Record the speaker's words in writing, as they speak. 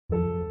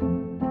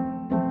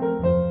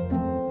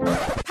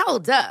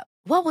Hold up.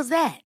 What was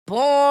that?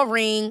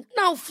 Boring.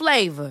 No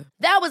flavor.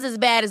 That was as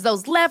bad as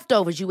those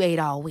leftovers you ate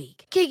all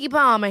week. Keke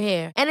Palmer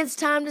here. And it's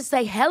time to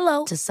say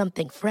hello to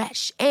something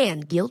fresh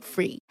and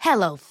guilt-free.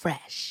 Hello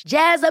Fresh.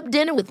 Jazz up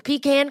dinner with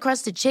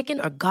pecan-crusted chicken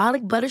or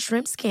garlic butter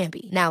shrimp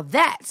scampi. Now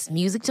that's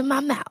music to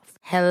my mouth.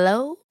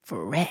 Hello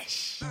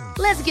Fresh.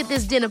 Let's get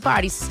this dinner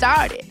party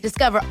started.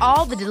 Discover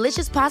all the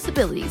delicious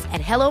possibilities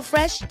at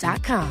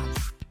hellofresh.com.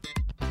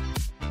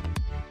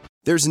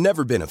 There's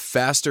never been a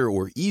faster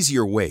or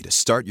easier way to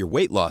start your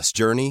weight loss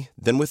journey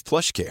than with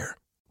PlushCare.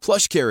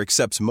 PlushCare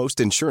accepts most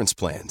insurance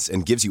plans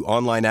and gives you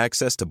online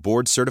access to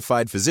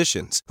board-certified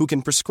physicians who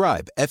can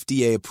prescribe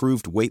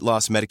FDA-approved weight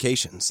loss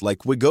medications like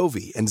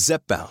Wegovy and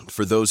Zepbound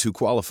for those who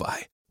qualify.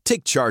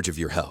 Take charge of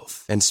your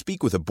health and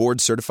speak with a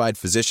board-certified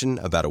physician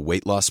about a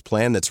weight loss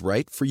plan that's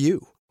right for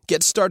you.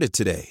 Get started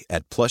today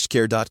at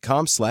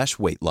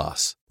plushcare.com/weight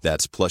loss.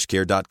 That's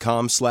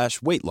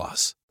plushcare.com/weight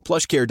loss.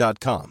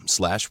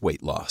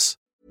 plushcare.com/weight loss.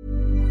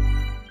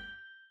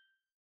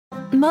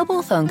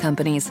 Mobile phone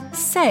companies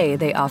say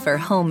they offer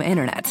home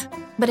internet.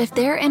 But if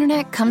their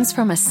internet comes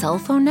from a cell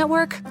phone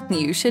network,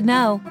 you should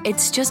know.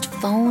 It's just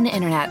phone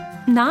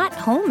internet, not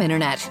home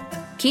internet.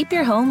 Keep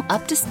your home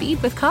up to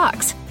speed with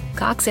Cox.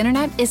 Cox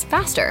internet is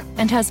faster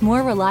and has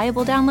more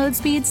reliable download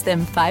speeds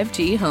than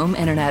 5G home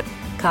internet.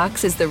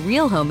 Cox is the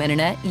real home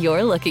internet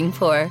you're looking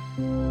for.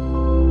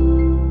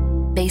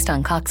 Based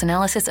on Cox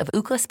analysis of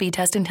Ookla speed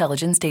test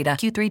intelligence data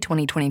Q3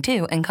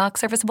 2022 and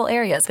Cox serviceable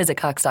areas, visit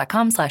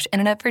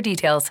cox.com/internet for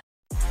details.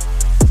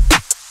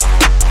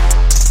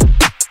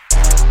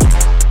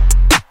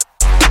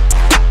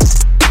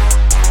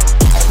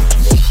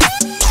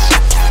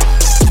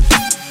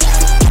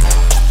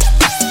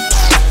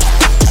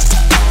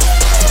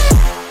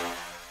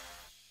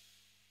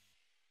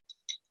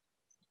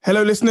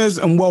 Hello, listeners,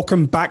 and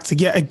welcome back to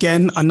yet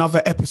again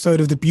another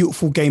episode of the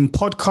Beautiful Game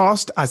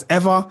podcast. As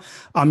ever,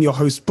 I'm your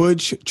host,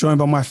 Budge, joined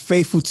by my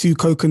faithful two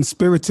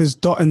co-conspirators,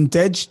 Dot and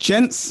Dej.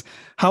 Gents,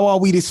 how are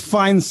we this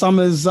fine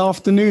summer's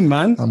afternoon,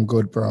 man? I'm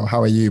good, bro.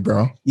 How are you,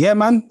 bro? Yeah,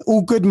 man.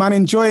 All good, man.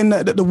 Enjoying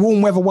the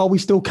warm weather while we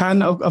still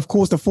can. Of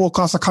course, the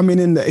forecasts are coming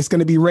in that it's going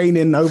to be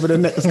raining over the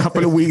next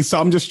couple of weeks. So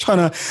I'm just trying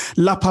to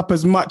lap up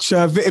as much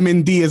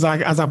vitamin D as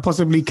I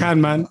possibly can,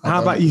 man.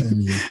 How about you?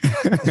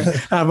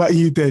 How about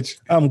you, Dej?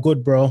 I'm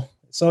good, bro.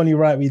 It's only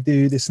right we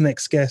do this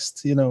next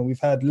guest. You know, we've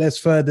had Les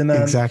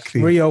Ferdinand,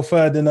 exactly. Rio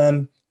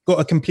Ferdinand. Got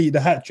to complete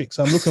the hat trick.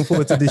 So I'm looking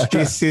forward to this.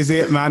 This is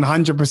it, man.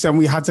 100%.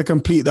 We had to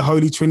complete the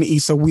Holy Trinity.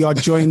 So we are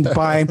joined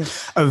by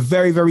a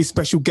very, very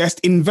special guest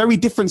in very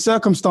different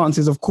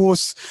circumstances. Of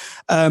course,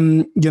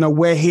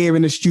 we're here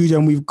in the studio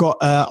and we've got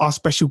our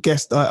special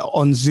guest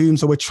on Zoom.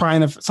 So we're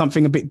trying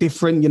something a bit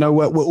different. You know,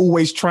 we're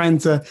always trying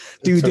to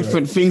do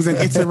different things and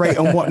iterate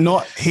and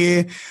whatnot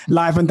here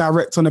live and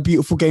direct on a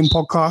Beautiful Game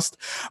podcast.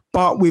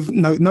 But with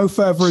no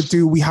further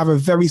ado, we have a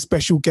very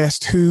special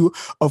guest who,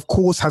 of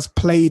course, has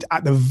played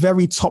at the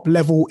very top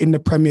level in the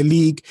Premier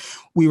League.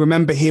 We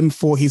remember him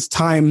for his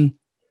time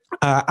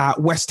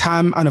at West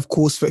Ham and, of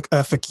course, for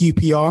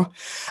QPR.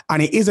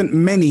 And it isn't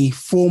many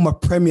former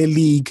Premier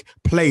League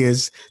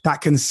players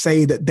that can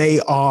say that they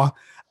are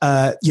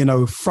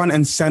front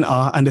and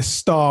center and the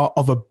star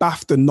of a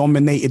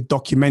BAFTA-nominated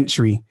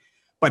documentary.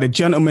 But the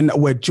gentleman that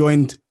we're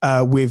joined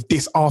with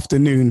this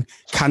afternoon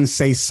can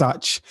say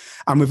such.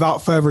 And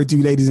without further ado,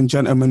 ladies and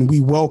gentlemen,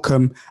 we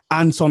welcome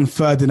Anton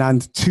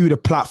Ferdinand to the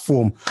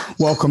platform.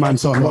 Welcome,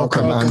 Anton.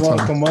 Welcome,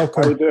 Anton.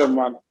 Welcome. How you doing,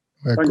 man?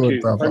 We're Thank good,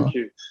 you. brother. Thank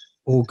you.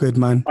 All good,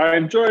 man. I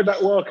enjoyed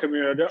that welcome.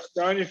 You know,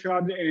 the only thing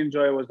I didn't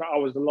enjoy was that I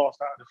was the last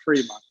out of the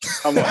three, man.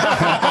 Come on.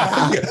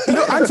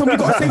 Look, Anton, we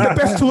got to save the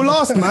best till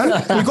last,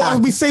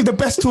 man. We save the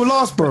best till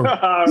last, bro.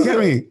 You get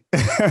me?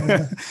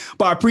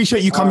 But I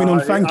appreciate you coming on.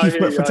 Thank you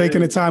for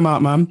taking the time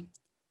out, man.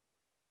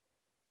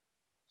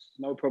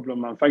 No problem,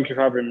 man. Thank you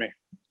for having me.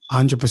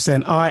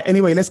 100%. All right.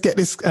 Anyway, let's get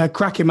this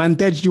cracking, man.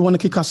 Dej, do you want to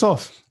kick us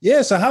off?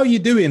 Yeah. So how are you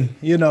doing?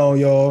 You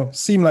know,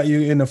 seem like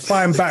you're in a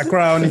fine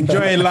background,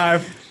 enjoying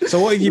life.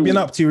 So what have you been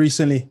up to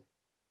recently?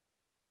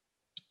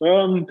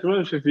 To be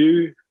honest with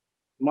you,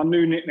 my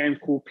new nickname's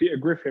called Peter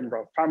Griffin,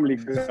 bro. Family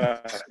guy.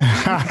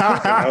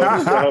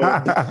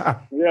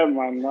 Yeah,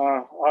 man.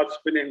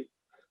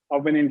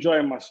 I've been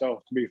enjoying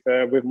myself, to be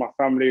fair, with my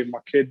family, my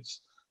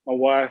kids, my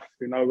wife.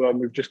 You know,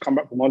 we've just come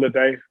back from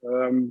holiday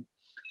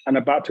and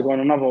about to go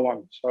on another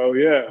one. So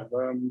yeah,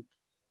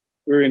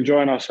 we're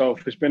enjoying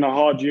ourselves. It's been a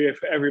hard year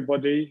for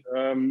everybody,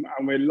 and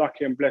we're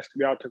lucky and blessed to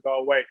be able to go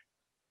away.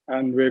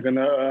 And we're going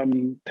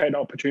to take the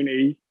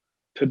opportunity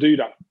to do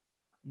that.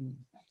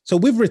 So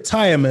with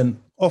retirement,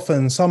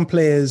 often some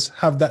players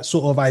have that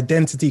sort of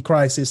identity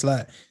crisis,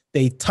 like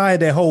they tie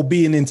their whole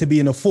being into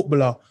being a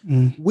footballer.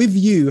 With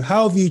you,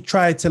 how have you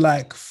tried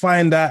to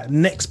find that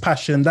next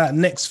passion, that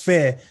next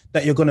sphere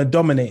that you're going to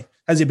dominate?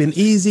 Has it been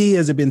easy?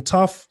 Has it been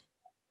tough?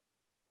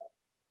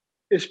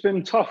 It's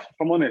been tough, if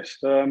I'm honest,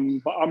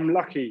 but I'm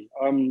lucky.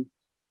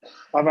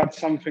 I've had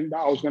something that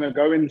I was going to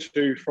go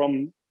into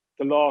from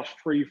the last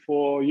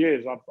 3-4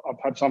 years. I've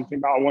had something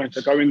that I wanted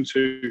to go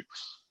into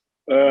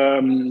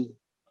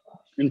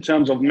in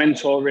terms of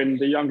mentoring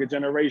the younger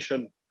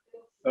generation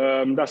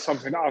That's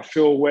something that I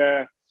feel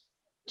where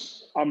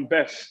I'm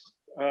best.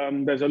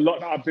 There's a lot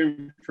that I've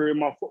been through in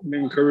my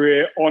footballing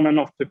career, on and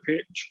off the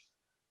pitch,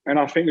 and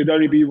I think it'd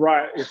only be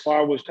right if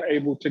I was to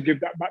able to give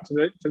that back to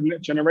the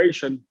next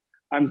generation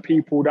and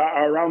people that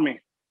are around me.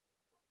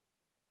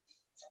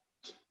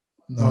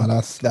 No,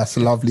 that's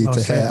lovely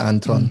to hear,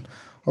 Anton.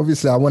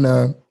 Obviously, I want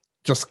to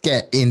just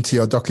get into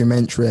your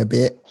documentary a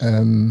bit.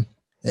 It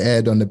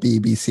aired on the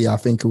BBC. I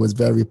think it was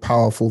very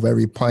powerful,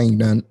 very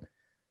poignant.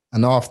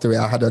 And after it,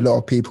 I had a lot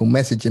of people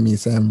messaging me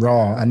saying,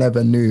 "Raw, I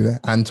never knew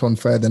Anton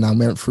Ferdinand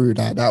went through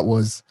that. That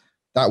was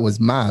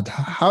mad."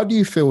 How do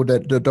you feel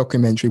that the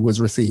documentary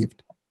was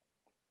received?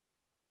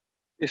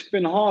 It's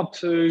been hard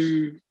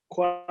to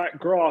quite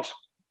grasp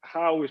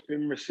how it's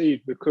been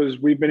received because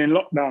we've been in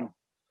lockdown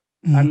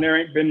and there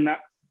ain't been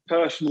that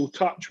personal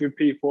touch with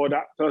people or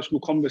that personal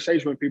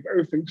conversation with people.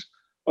 Everything's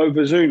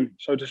over Zoom,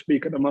 so to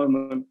speak, at the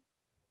moment.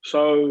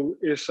 So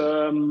it's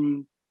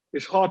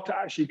hard to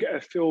actually get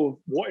a feel of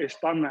what it's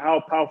done,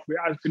 how powerful it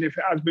has been, if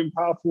it has been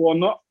powerful or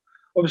not.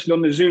 Obviously,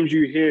 on the Zooms,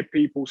 you hear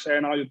people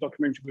saying, "Oh, your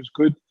documentary was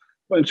good,"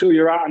 but until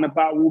you're out and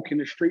about walking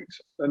the streets,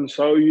 and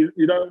so you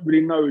don't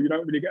really know, you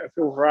don't really get a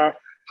feel for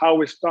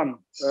how it's done.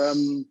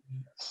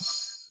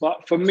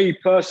 But for me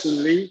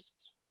personally,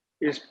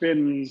 it's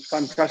been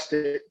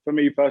fantastic for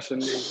me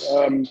personally,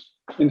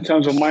 in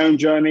terms of my own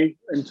journey,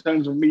 in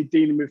terms of me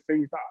dealing with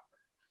things that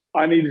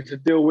I needed to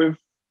deal with.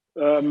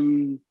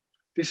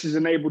 This has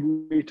enabled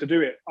me to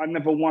do it. I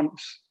never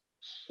once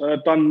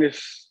done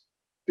this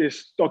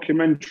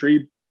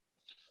documentary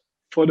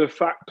for the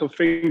fact of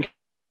thinking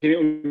it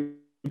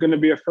was going to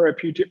be a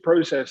therapeutic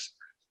process.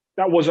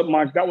 That wasn't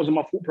my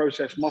thought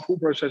process. My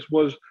thought process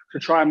was to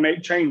try and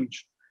make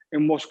change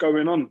in what's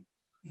going on.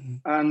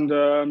 And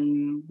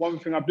one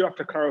thing I do have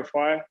to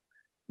clarify,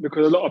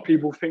 because a lot of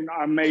people think that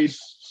I made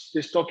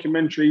this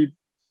documentary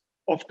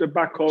off the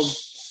back of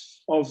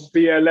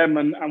BLM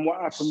and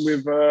what happened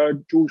with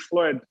George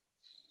Floyd.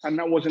 And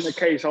that wasn't the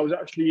case. I was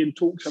actually in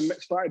talks and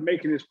started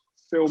making this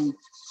film,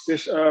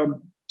 this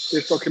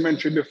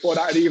documentary before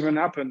that had even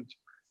happened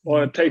or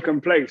had taken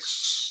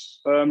place.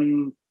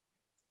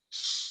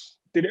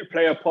 Did it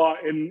play a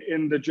part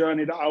in the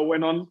journey that I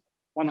went on?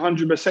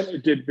 100%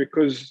 it did,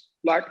 because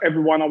like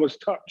everyone, I was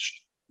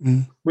touched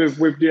with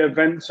the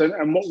events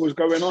and what was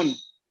going on.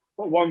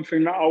 But one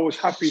thing that I was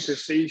happy to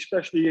see,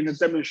 especially in the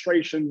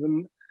demonstrations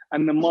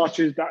and the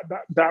marches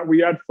that we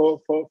had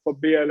for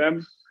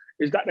BLM,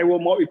 is that they were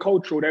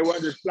multicultural. They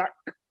weren't just black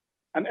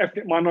and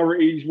ethnic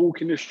minorities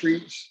walking the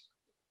streets,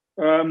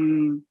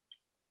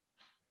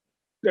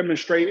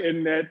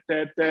 demonstrating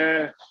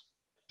their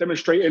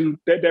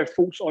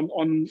thoughts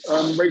on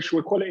racial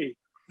equality.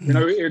 You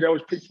know, there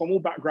was people from all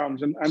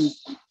backgrounds, and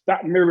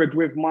that mirrored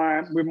with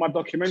my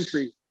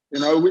documentary. You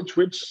know,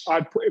 which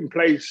I'd put in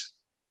place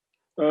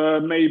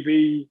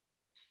maybe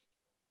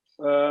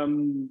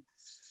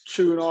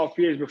 2.5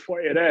 years before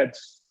it aired.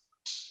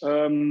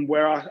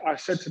 Where I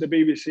said to the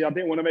BBC, I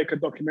didn't want to make a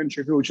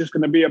documentary if it was just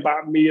going to be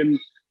about me and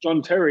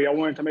John Terry. I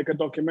wanted to make a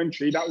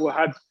documentary that will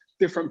have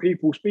different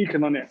people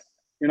speaking on it,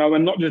 you know,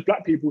 and not just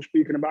black people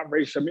speaking about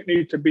racism. It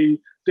needs to be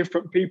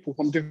different people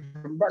from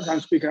different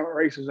backgrounds speaking about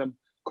racism.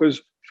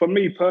 Because for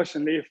me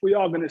personally, if we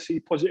are going to see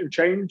positive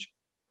change,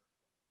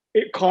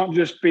 it can't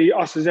just be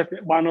us as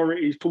ethnic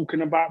minorities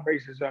talking about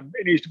racism.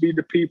 It needs to be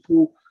the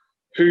people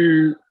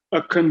who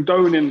are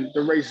condoning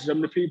the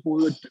racism, the people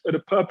who are the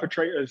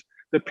perpetrators,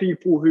 the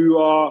people who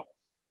are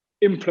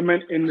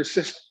implementing the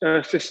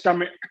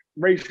systemic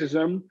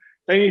racism.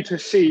 They need to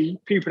see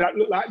people that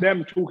look like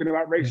them talking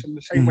about racism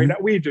the same way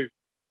that we do.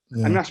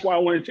 Yeah. And that's what I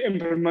wanted to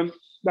implement.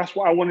 That's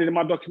what I wanted in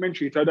my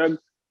documentary. So then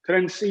to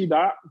then see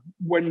that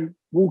when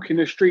walking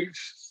the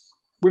streets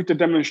with the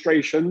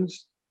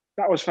demonstrations,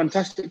 that was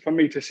fantastic for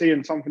me to see,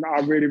 and something that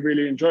I really,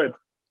 really enjoyed.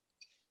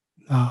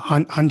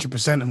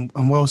 100%,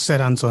 and well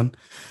said, Anton.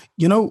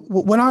 You know,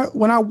 when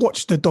I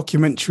watched the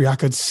documentary, I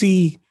could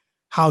see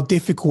how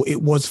difficult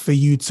it was for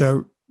you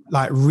to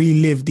like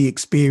relive the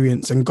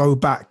experience and go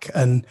back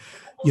and,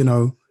 you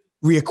know,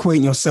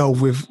 reacquaint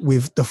yourself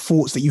with the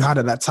thoughts that you had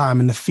at that time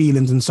and the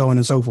feelings and so on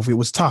and so forth. It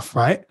was tough,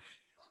 right?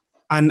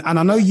 And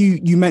I know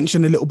you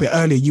mentioned a little bit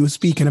earlier, you were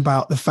speaking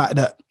about the fact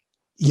that,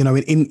 you know,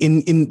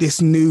 in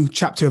this new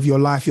chapter of your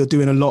life, you're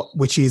doing a lot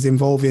which is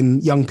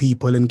involving young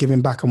people and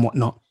giving back and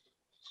whatnot.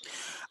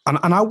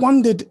 And I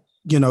wondered,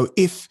 you know,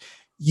 if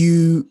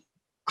you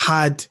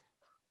had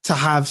to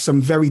have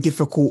some very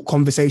difficult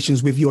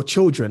conversations with your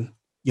children.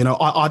 You know,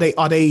 are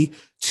they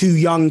too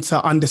young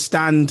to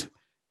understand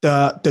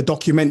the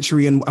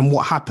documentary and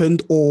what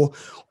happened, or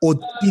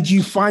did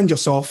you find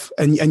yourself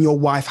and your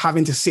wife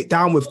having to sit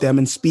down with them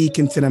and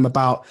speaking to them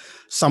about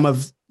some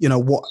of, you know,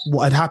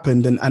 what had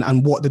happened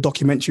and what the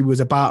documentary was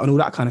about and all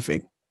that kind of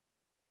thing?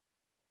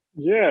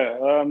 Yeah,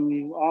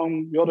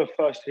 you're the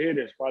first to hear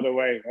this, by the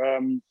way.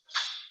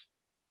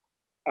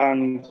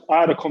 And I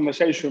had a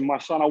conversation with my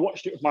son. I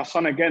watched it with my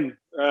son again.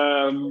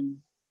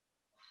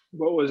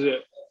 What was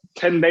it?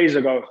 10 days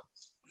ago.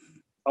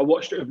 I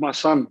watched it with my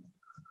son.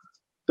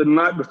 The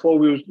night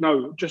before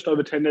just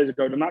over 10 days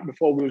ago, the night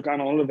before we was going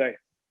on holiday.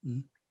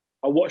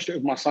 I watched it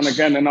with my son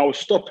again, and I was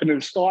stopping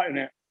and starting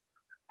it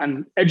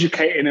and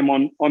educating him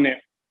on it,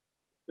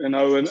 you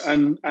know,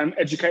 and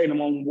educating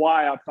him on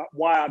why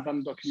I've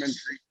done the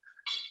documentary.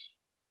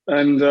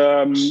 And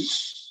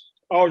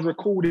I was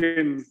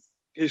recording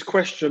his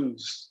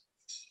questions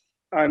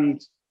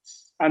and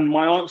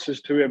my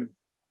answers to him.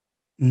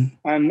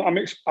 And I'm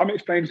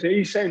explaining to him,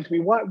 he's saying to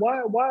me, why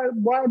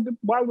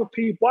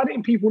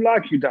didn't people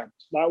like you, Dad?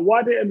 Like,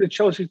 why didn't the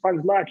Chelsea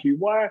fans like you?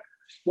 Why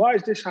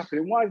is this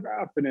happening? Why is that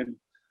happening?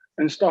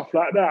 And stuff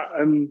like that.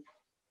 And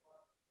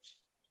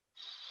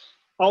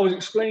I was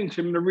explaining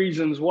to him the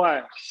reasons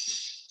why.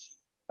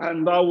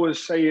 And I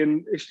was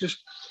saying, it's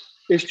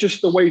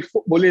just the way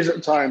football is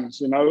at times,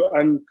 you know.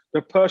 And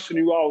the person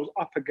who I was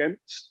up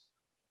against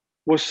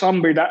was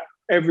somebody that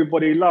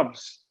everybody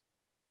loves.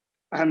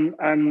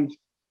 And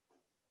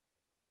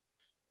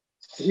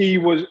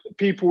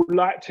people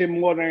liked him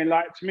more than they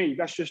liked me.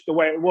 That's just the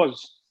way it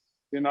was,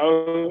 you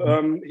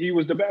know. He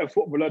was the better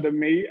footballer than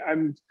me,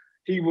 and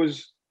he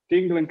was the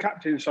England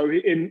captain. So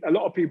in a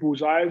lot of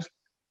people's eyes,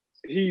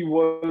 he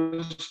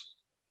was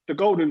the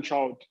golden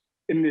child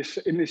in this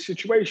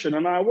situation,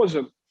 and I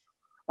wasn't.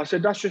 I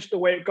said, that's just the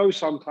way it goes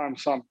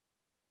sometimes, son.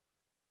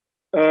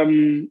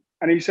 And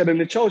he said, to me,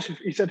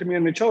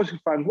 and the Chelsea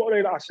fans, what are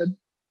they like? I said,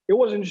 it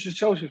wasn't just the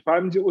Chelsea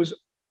fans, it was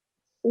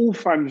all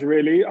fans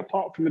really,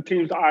 apart from the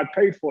teams that I had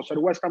played for. So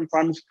the West Ham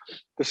fans,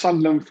 the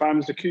Sunderland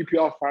fans, the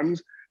QPR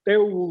fans, they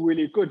were all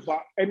really good.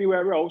 But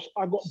anywhere else,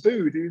 I got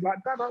booed. He was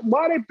like, Dad,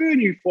 why are they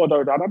booing you for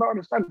though, Dad? I don't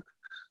understand.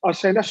 I was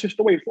saying, that's just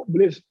the way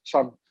football is,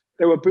 son.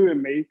 They were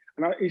booing me.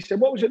 And he said,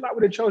 what was it like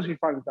with the Chelsea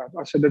fans, Dad?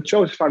 I said, the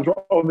Chelsea fans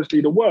were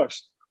obviously the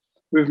worst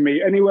with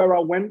me. Anywhere I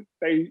went,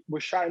 they were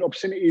shouting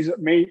obscenities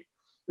at me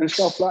and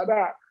stuff like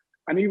that.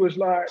 And he was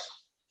like,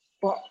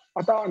 but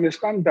I don't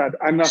understand, Dad.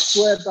 And I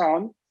swear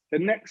down, the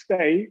next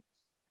day,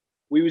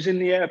 we was in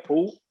the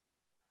airport.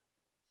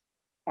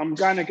 I'm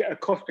going to get a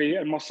coffee,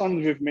 and my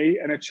son's with me,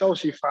 and a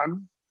Chelsea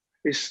fan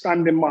is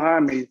standing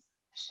behind me.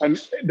 And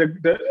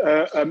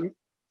the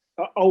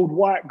old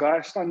white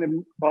guy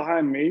standing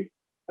behind me,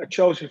 a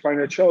Chelsea fan,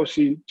 a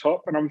Chelsea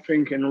top, and I'm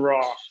thinking,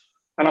 rah.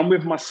 And I'm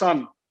with my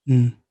son.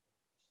 And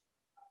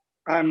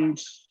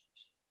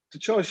the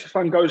Chelsea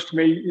fan goes to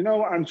me, you know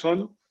what,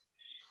 Anton?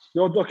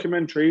 Your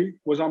documentary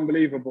was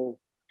unbelievable.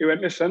 He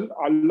went, listen,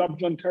 I love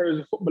John Terry as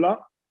a footballer,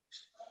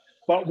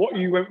 but what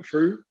you went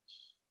through,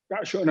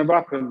 that shouldn't have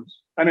happened.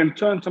 And then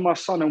turned to my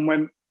son and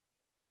went,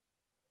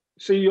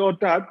 see, your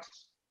dad,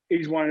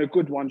 he's one of the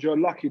good ones. You're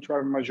lucky to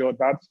have him as your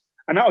dad.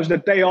 And that was the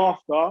day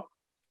after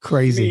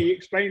me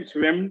explained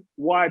to him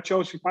why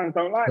Chelsea fans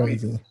don't like me.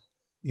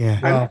 Yeah.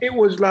 And it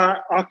was like,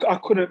 I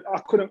couldn't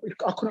fathom it. You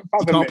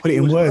can't put it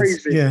in words.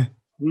 Crazy. Yeah.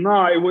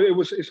 No,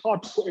 it's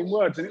hard to put in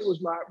words. And it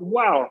was like,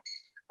 wow.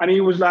 And he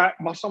was like,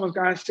 my son was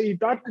going, see,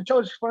 Dad, the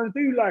Chelsea fans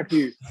do like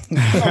you.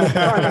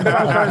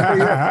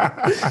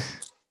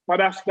 But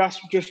that's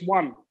just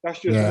one. That's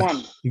just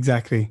one.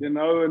 Exactly. You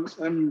know,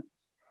 and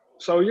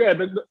so, yeah,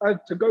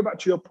 to go back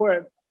to your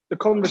point, the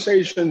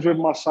conversations with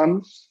my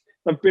son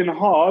have been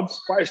hard,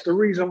 but it's the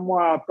reason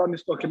why I've done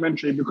this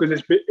documentary,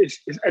 because it's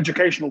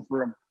educational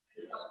for him.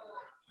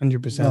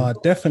 100%. No,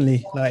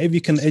 definitely. Like, if you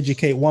can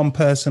educate one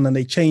person and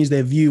they change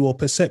their view or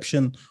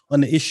perception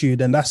on the issue,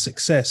 then that's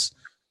success.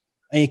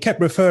 And you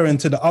kept referring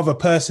to the other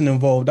person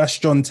involved. That's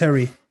John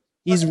Terry.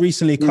 He's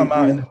recently come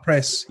out in the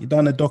press. He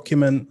done a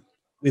document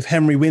with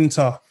Henry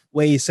Winter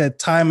where he said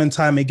time and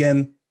time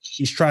again,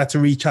 he's tried to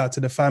reach out to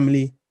the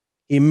family.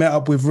 He met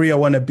up with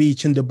Rio on a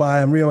beach in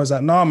Dubai, and Rio was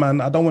like, nah, man,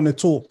 I don't want to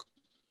talk.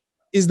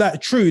 Is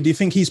that true? Do you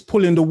think he's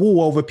pulling the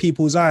wool over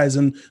people's eyes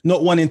and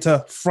not wanting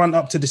to front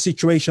up to the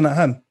situation at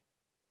hand?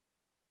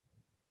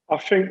 I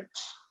think,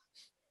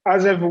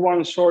 as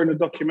everyone saw in the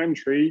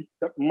documentary,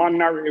 that my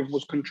narrative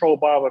was controlled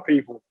by other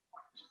people.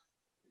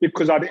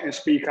 Because I didn't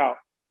speak out.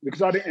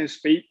 Because I didn't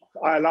speak,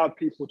 I allowed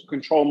people to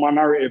control my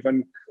narrative.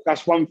 And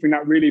that's one thing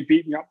that really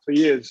beat me up for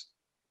years.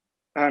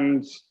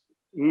 And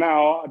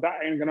now that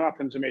ain't going to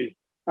happen to me.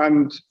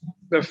 And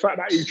the fact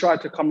that he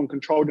tried to come and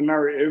control the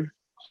narrative,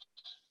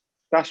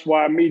 that's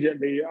why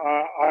immediately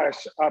I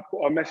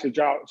put a message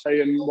out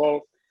saying,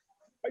 well,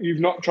 you've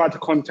not tried to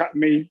contact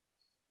me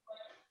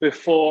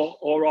before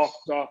or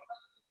after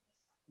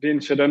the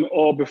incident,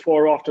 or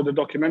before or after the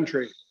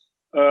documentary.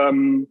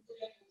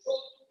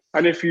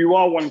 And if you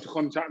are wanting to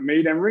contact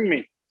me, then ring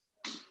me.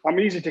 I'm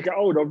easy to get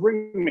hold of,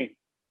 ring me.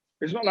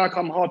 It's not like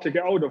I'm hard to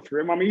get hold of for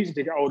him. I'm easy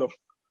to get hold of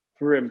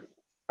for him.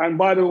 And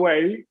by the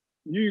way,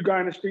 you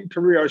going to speak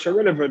to Rio, it's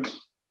irrelevant.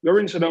 Your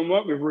incident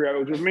weren't with Rio, it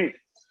was with me.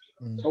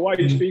 So why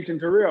are you speaking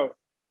to Rio?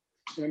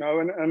 You know,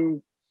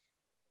 and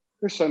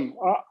listen,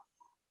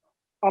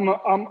 I'm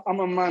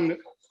a man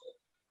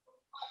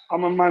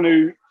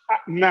who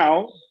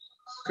now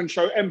can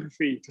show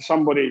empathy to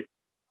somebody.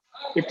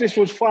 If this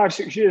was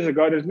 5-6 years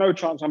ago, there's no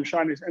chance I'm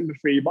showing this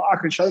empathy, but I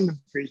can show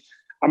empathy.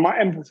 And my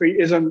empathy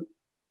isn't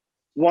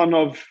one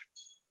of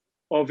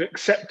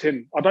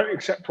accepting. I don't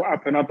accept what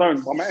happened, I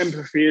don't. But my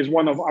empathy is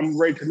one of, I'm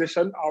ready to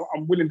listen,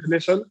 I'm willing to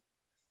listen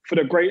for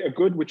the greater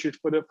good, which is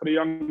for the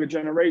younger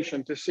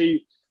generation, to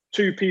see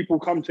two people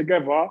come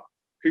together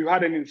who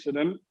had an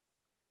incident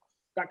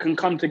that can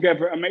come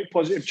together and make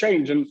positive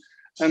change. And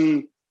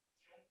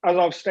as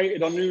I've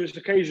stated on numerous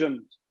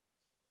occasions,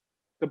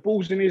 the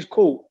ball's in his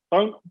court.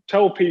 Don't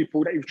tell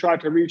people that you've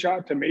tried to reach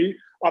out to me.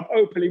 I've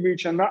openly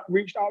reached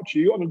out to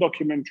you on a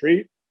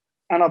documentary,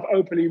 and I've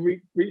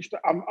openly reached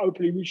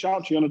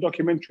out to you on a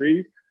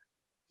documentary.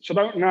 So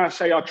don't now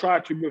say I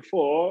tried to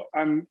before.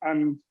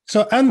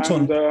 So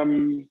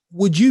Anton,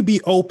 would you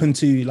be open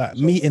to like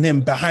meeting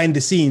him behind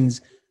the scenes?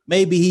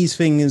 Maybe his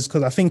thing is,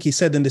 because I think he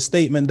said in the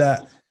statement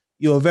that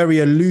you're very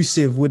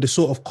elusive with the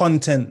sort of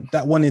content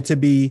that wanted to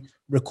be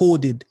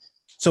recorded.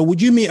 So would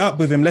you meet up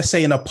with him, let's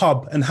say in a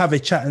pub, and have a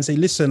chat and say,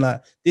 listen,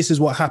 like, this is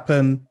what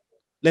happened.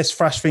 Let's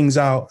thrash things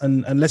out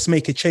and let's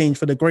make a change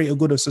for the greater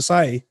good of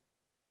society?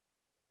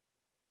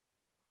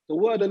 The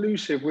word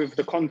elusive with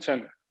the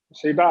content,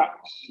 see that,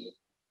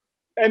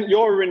 and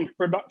you're in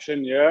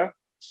production, yeah?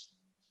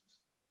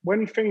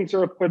 When things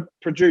are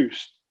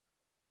produced,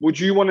 would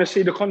you want to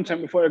see the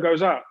content before it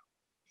goes out?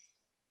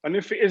 And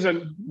if it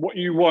isn't what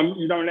you want,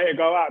 you don't let it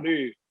go out, do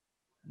you?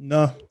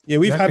 No. Yeah,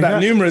 we've had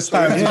that numerous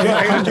times.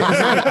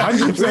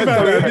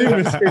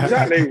 100%.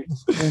 Exactly.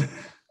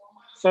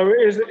 So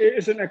it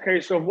isn't a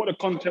case of what the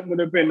content would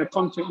have been. The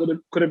content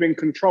could have been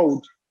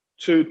controlled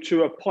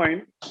to a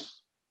point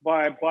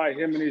by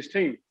him and his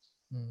team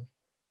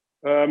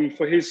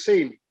for his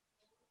scene.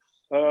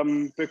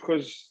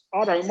 Because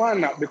I don't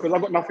mind that, because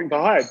I've got nothing to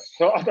hide.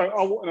 So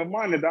I wouldn't have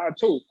minded that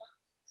at all.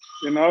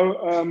 You know,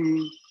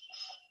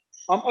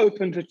 I'm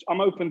open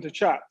to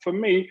chat. For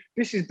me,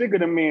 this is bigger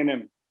than me and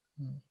him.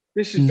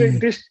 This is big.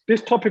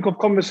 This topic of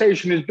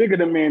conversation is bigger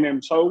than me and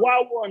him. So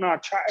why wouldn't I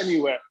chat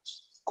anywhere?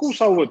 Of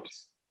course I would.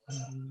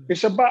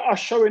 It's about us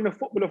showing the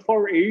football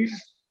authorities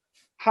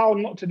how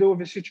not to deal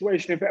with a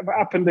situation if it ever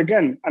happened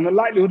again. And the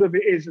likelihood of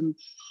it is, and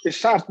it's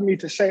sad for me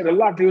to say, the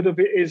likelihood of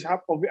it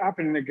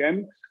happening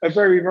again are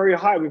very, very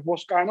high with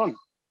what's going on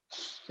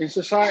in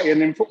society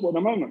and in football at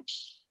the moment.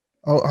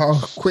 I'll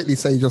quickly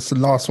say just the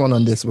last one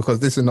on this, because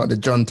this is not the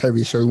John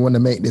Terry show. We want to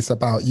make this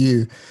about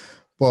you.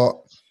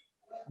 But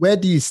where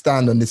do you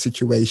stand on this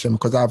situation?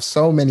 Because I have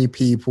so many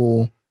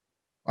people,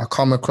 I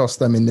come across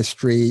them in the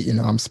street, you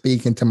know, I'm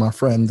speaking to my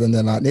friends and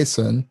they're like,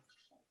 listen,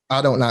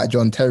 I don't like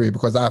John Terry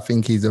because I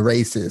think he's a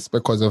racist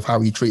because of how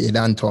he treated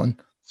Anton.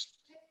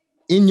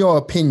 In your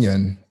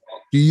opinion,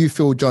 do you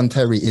feel John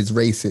Terry is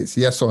racist?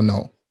 Yes or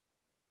no?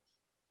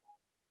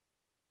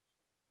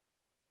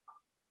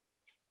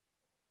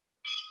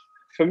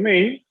 For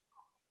me,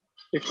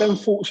 if them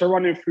thoughts are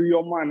running through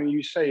your mind and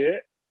you say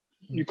it,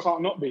 you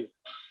can't not be.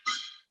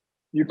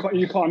 You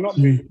can't not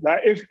be.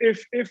 Like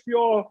if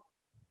you're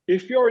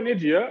an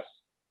idiot,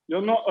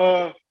 you're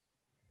not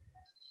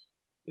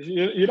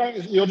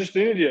you're just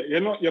an idiot.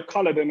 You're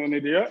coloured and an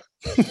idiot.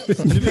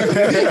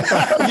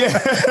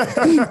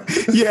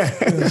 Yeah.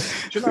 Do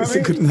you know what I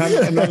mean? Good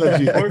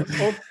analogy.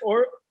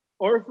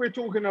 Or if we're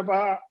talking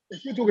about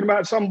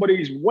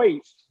somebody's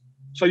weight,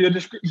 so you're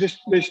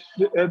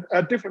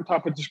a different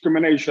type of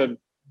discrimination.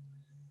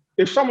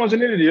 If someone's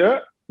an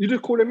idiot, you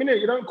just call them an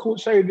idiot. You don't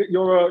say that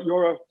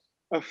you're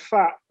a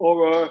fat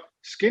or a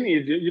skinny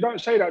idiot. You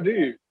don't say that, do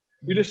you?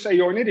 You just say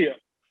you're an idiot.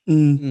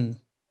 Mm-hmm.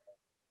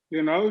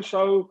 You know,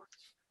 so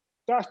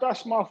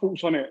that's my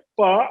thoughts on it.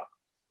 But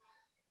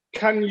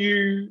can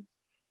you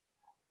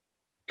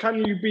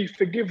be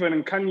forgiven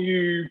and can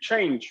you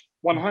change?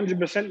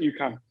 100% you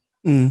can.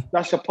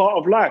 That's a part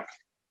of life.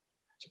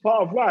 It's a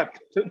part of life.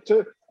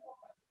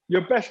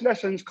 Your best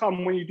lessons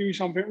come when you do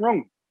something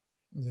wrong.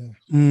 Yeah.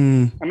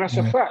 And that's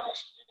a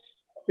fact.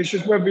 It's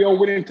just whether you're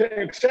willing to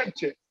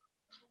accept it.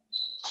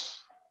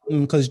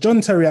 Because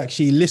John Terry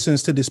actually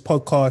listens to this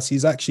podcast.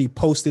 He's actually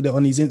posted it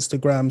on his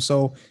Instagram.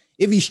 So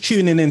if he's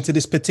tuning into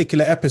this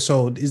particular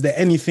episode, is there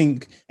any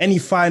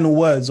final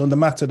words on the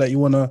matter that you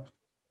want to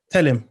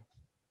tell him?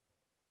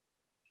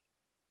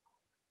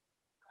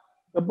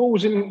 The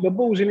ball's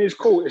in his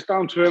court. It's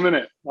down to him,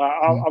 innit?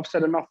 I've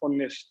said enough on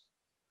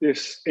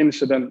this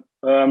incident.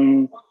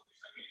 Can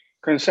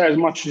say as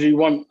much as he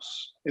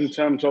wants in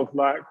terms of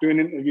like doing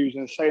interviews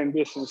and saying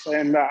this and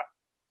saying that.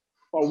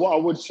 But what I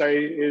would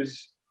say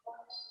is,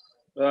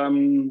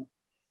 in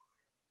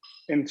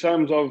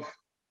terms of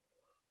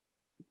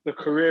the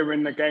career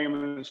in the game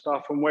and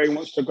stuff and where he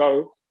wants to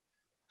go,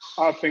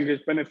 I think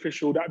it's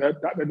beneficial that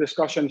the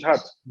discussion's had.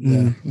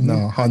 Yeah,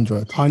 no,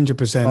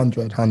 100%.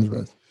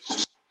 100.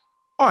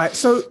 All right,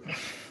 so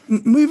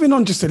moving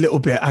on just a little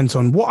bit,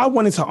 Anton, what I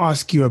wanted to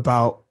ask you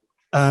about,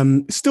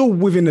 still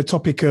within the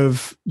topic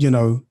of,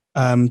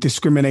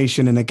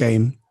 discrimination in a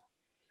game,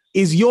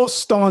 is your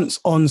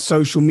stance on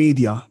social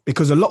media,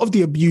 because a lot of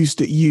the abuse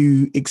that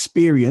you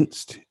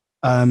experienced,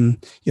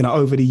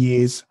 over the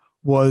years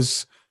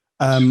was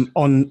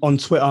on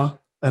Twitter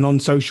and on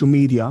social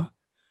media.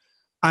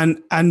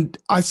 And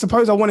I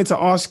suppose I wanted to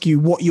ask you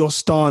what your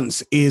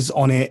stance is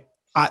on it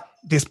at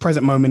this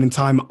present moment in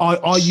time.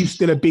 Are you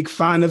still a big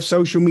fan of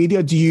social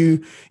media? Do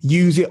you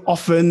use it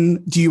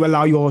often? Do you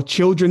allow your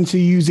children to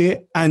use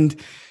it? And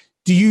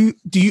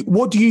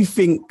what do you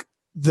think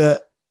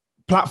that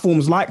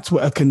platforms like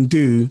Twitter can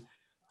do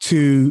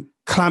to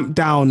clamp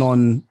down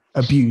on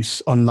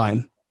abuse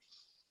online?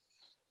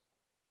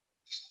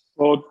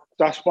 Well,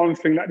 that's one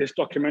thing that this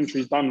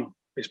documentary's done.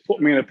 It's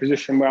put me in a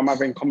position where I'm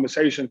having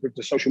conversations with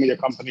the social media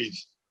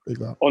companies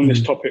on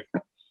this topic.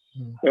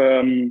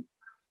 And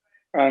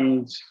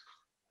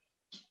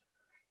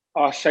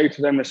I say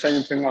to them the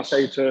same thing I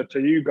say to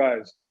you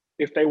guys.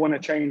 If they want to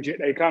change it,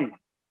 they can.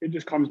 It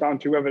just comes down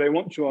to whether they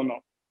want to or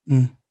not.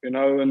 You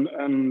know,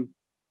 and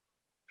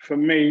for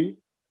me,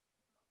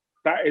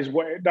 that is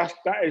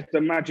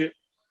the magic.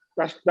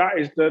 That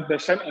is the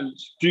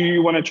sentence. Do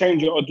you want to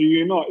change it or do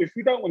you not? If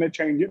you don't want to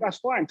change it, that's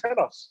fine. Tell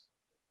us.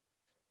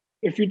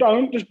 If you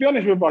don't, just be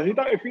honest with us.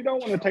 If you don't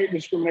want to take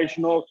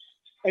discrimination or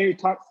any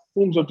type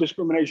forms of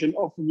discrimination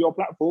off of your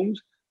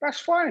platforms, that's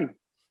fine.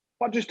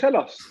 But just tell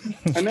us,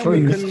 and then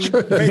we can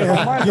make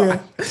our mind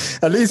up.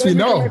 At least we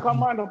know. Make our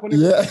mind up on it.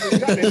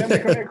 Exactly. Then we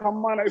can make our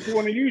mind up if we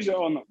want to use it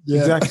or not. Yeah.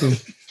 Exactly.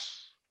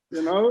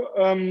 You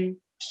know,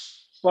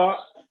 but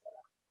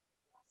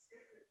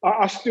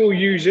I still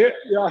use it.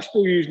 Yeah, I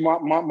still use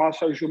my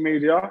social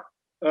media.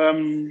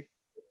 And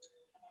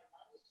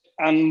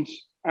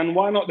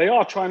why not? They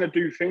are trying to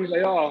do things.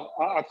 They are.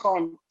 I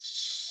can't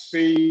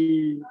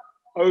be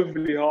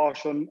overly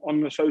harsh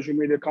on the social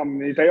media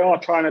companies. They are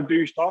trying to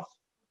do stuff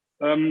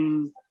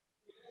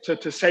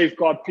to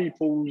safeguard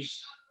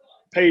people's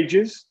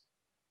pages.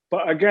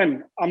 But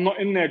again, I'm not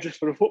in there just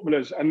for the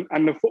footballers. And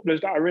the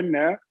footballers that are in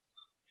there,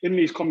 in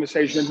these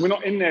conversations, we're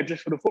not in there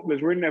just for the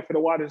footballers. We're in there for the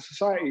wider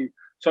society.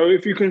 So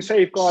if you can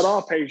safeguard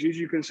our pages,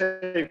 you can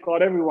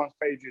safeguard everyone's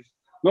pages,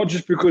 not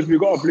just because we've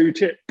got a blue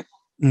tick.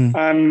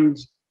 And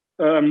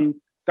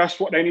that's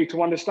what they need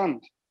to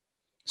understand.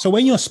 So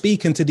when you're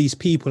speaking to these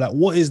people, like,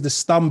 what is the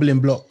stumbling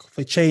block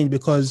for change?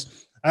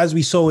 Because as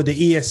we saw with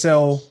the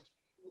ESL,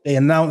 they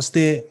announced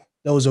it,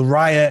 there was a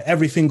riot,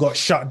 everything got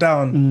shut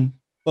down.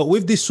 But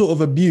with this sort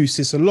of abuse,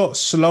 it's a lot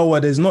slower.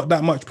 There's not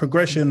that much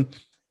progression.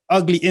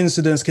 Ugly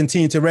incidents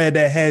continue to rear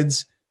their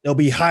heads. They'll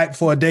be hyped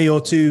for a day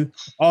or two.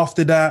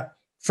 After that,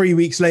 3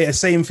 weeks later,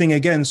 same thing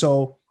again.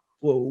 So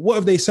what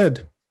have they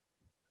said?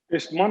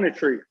 It's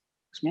monetary.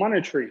 It's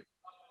monetary.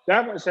 They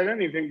haven't said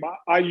anything,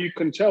 but you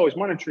can tell it's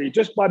monetary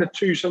just by the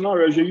two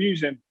scenarios you're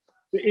using,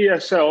 the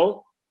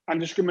ESL and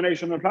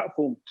discrimination on the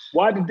platform.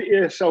 Why did the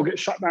ESL get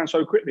shut down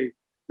so quickly?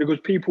 Because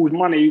people's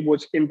money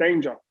was in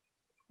danger.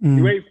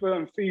 UEFA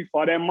and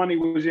FIFA, their money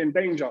was in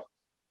danger.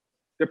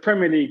 The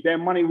Premier League, their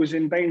money was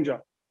in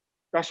danger.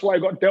 That's why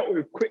it got dealt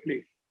with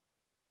quickly.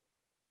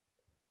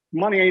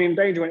 Money ain't in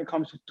danger when it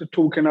comes to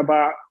talking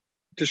about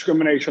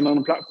discrimination on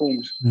the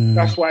platforms.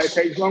 That's why it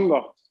takes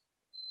longer.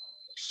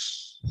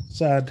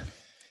 Sad.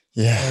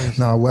 Yeah,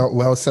 no,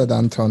 well said,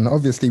 Anton.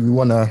 Obviously, we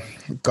want to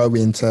go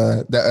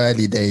into the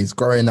early days,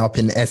 growing up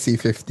in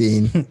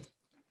SE15.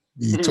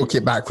 You took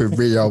it back with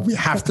Rio. We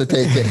have to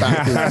take it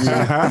back with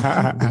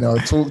you. You know,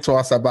 talk to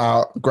us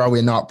about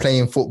growing up,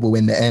 playing football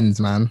in the ends,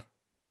 man.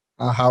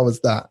 How was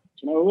that?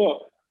 You know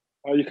what?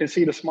 You can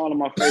see the smile on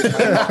my face.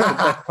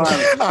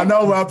 I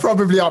know we're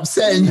probably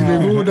upsetting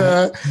you with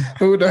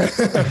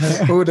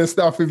all the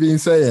stuff we've been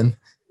saying.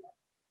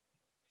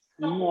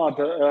 No,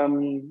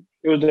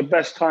 it was the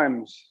best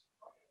times,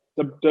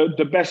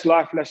 the best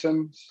life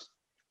lessons,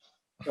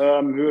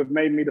 who have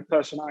made me the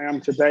person I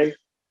am today.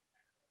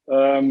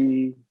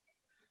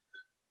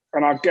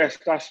 And I guess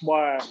that's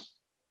why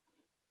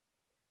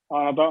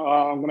I'm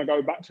going to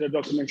go back to the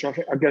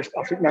documentary. I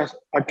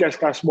guess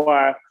that's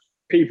why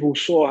people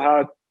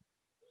saw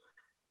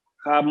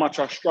how much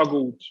I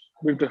struggled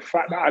with the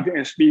fact that I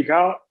didn't speak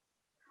out,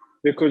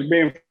 because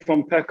being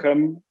from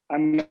Peckham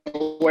and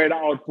the way that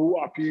I was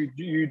brought up,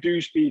 you do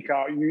speak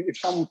out. If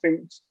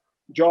something's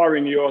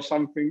jarring you or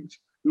something's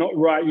not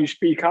right, you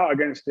speak out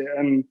against it.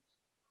 And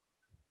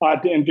I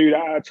didn't do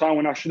that at a time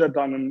when I should have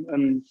done.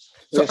 And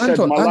so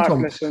Anton, the life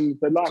lesson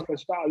that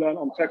I learned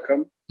on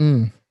Peckham.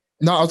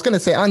 No, I was going to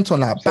say, Anton,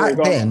 like, back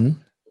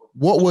then,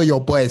 what were your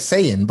boys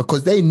saying?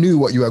 Because they knew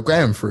what you were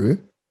going through.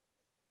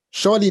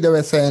 Surely they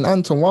were saying,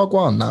 Anton, what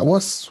going on? Like,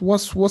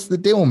 what's the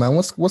deal, man?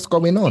 What's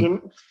going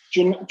on?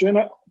 Do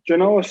you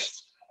know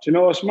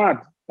what's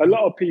mad? A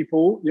lot of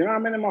people, you know how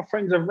many of my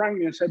friends have rang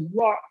me and said,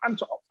 "What,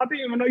 Anton, I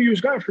didn't even know you was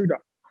going through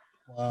that."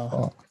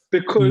 Wow.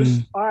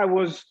 Because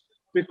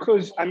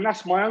and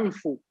that's my own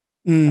fault.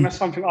 And that's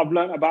something I've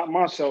learned about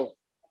myself.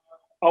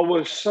 I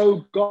was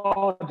so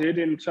guarded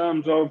in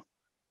terms of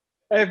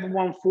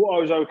everyone thought I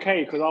was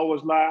okay, because I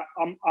was like,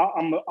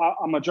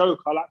 I'm a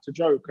joke. I like to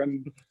joke,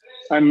 and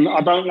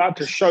I don't like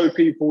to show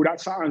people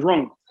that something's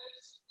wrong.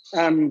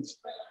 And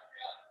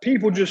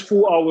people just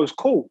thought I was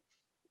cool.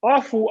 I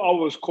thought I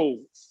was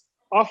cool.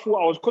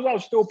 Because I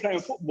was still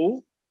playing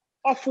football,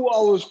 I thought I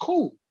was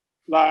cool.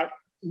 Like,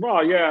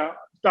 well, yeah,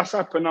 that's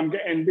happened. I'm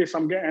getting this,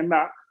 I'm getting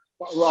that.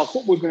 But well,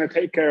 football's going to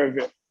take care of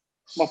it.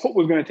 My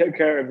football's going to take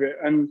care of it.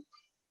 And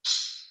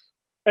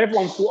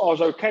everyone thought I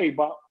was okay,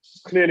 but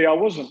clearly I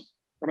wasn't.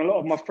 And a lot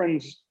of my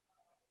friends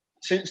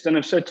since then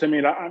have said to me,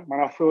 like,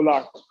 man, I feel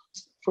like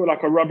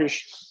a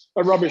rubbish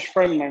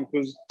friend, man,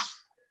 because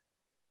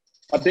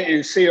I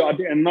didn't see it, I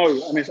didn't know.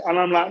 And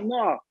I'm like,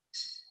 nah,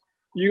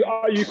 you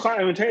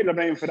can't even take the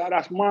blame for that.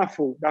 That's my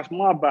fault. That's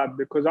my bad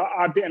because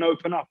I didn't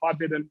open up. I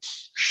didn't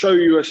show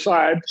you a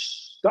side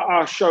that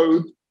I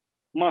showed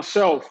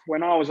myself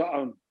when I was at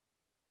home.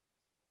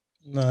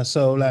 No,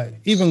 so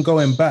like even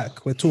going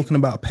back, we're talking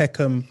about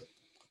Peckham.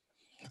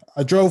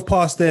 I drove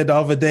past there the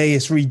other day.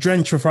 It's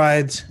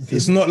re-gentrified.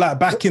 It's not like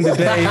back in the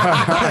day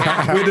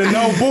with the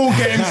no ball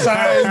game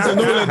signs and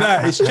all of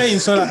that. It's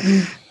changed. So like,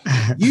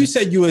 you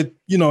said you were,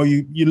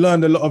 you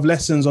learned a lot of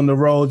lessons on the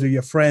road with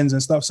your friends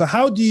and stuff. So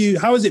how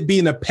is it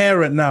being a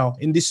parent now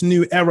in this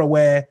new era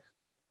where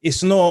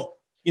it's not,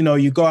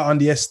 you go out on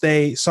the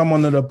estate,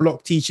 someone on the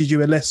block teaches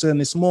you a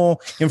lesson. It's more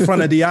in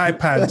front of the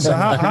iPad. So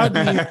how do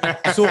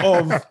you sort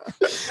of...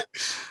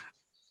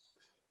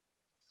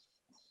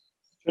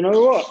 You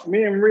know what?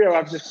 Me and Rio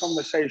have this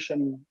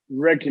conversation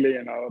regularly,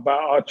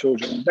 about our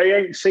children. They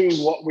ain't seen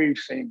what we've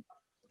seen.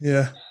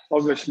 Yeah.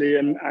 Obviously,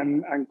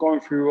 and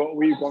gone through what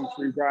we've gone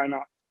through growing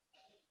up.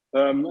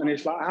 And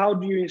it's like, how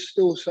do you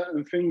instill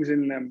certain things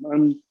in them?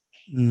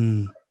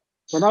 And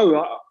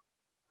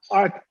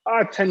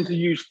I tend to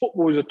use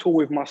football as a tool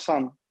with my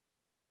son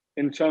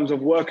in terms of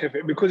work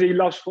ethic because he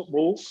loves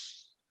football.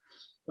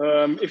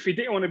 If he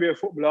didn't want to be a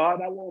footballer,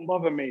 that won't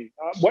bother me.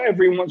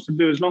 Whatever he wants to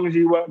do, as long as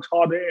he works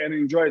hard at it and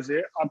enjoys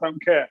it, I don't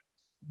care.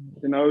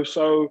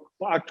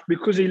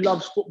 Because he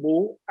loves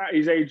football at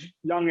his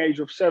young age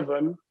of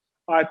 7,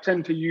 I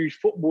tend to use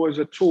football as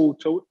a tool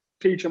to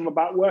teach him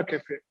about work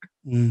ethic.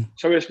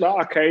 So it's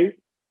like, okay,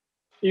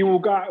 he will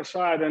go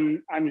outside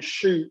and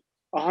shoot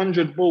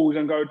 100 balls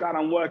and go, Dad,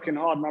 I'm working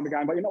hard. And I'll be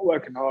going, but you're not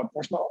working hard.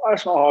 That's not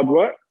hard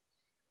work.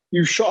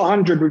 You shot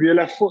 100 with your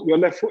left foot. You're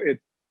left-footed.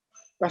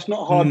 That's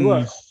not hard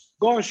work.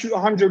 Go and shoot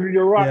 100 with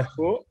your right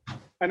foot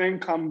and then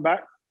come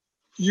back.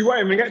 You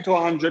won't even get to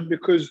 100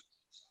 because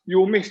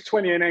you'll miss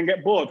 20 and then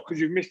get bored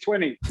because you've missed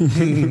 20.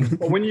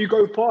 But when you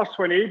go past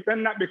 20,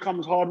 then that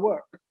becomes hard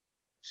work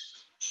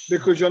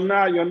because you're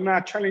now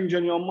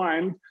challenging your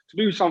mind to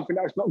do something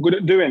that's not good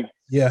at doing.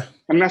 Yeah.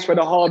 And that's where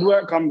the hard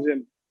work comes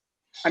in.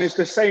 And it's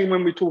the same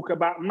when we talk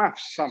about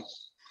maths, son.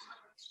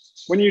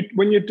 When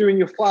you're doing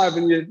your 5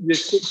 and your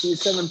 6 and your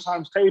 7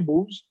 times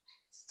tables,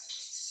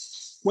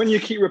 when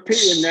you keep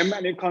repeating them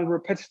and it becomes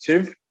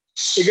repetitive,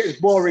 it gets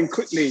boring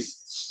quickly.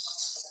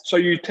 So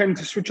you tend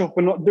to switch off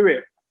and not do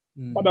it.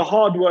 But the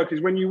hard work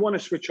is when you want to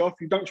switch off,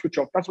 you don't switch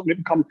off. That's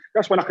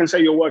when I can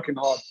say you're working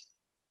hard.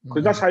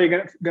 Because that's how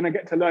you're going to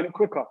get to learn it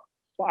quicker.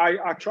 But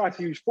I try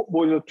to use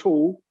football as a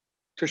tool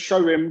to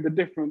show him the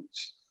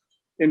difference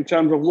in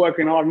terms of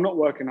working hard and not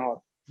working hard.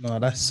 No,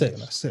 that's it.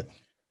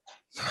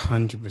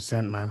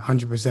 100%, man.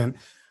 100%.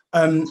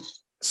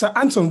 So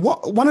Anton,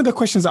 one of the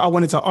questions that I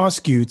wanted to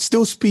ask you,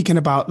 still speaking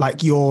about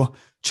like your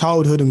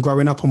childhood and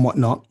growing up and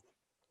whatnot.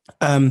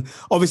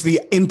 Obviously,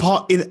 in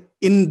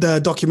the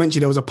documentary,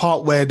 there was a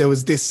part where there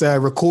was this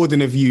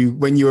recording of you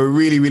when you were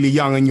really, really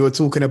young, and you were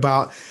talking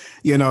about,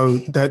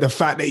 the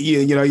fact that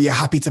you're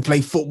happy to play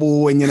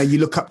football, and you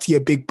look up to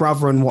your big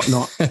brother and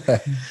whatnot.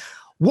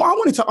 What I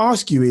wanted to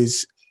ask you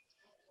is,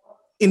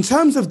 in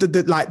terms of the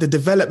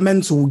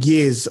developmental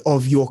years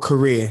of your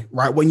career,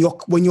 right? When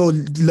you're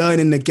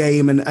learning the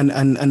game and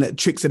the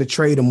tricks of the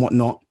trade and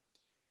whatnot,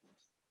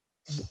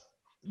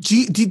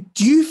 do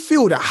you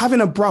feel that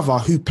having a brother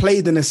who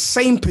played in the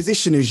same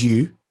position as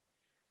you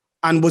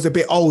and was a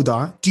bit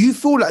older, do you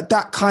feel like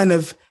that kind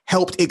of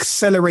helped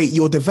accelerate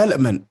your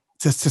development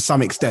to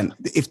some extent,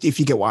 if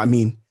you get what I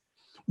mean?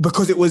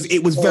 Because it was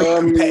very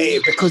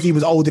competitive, because he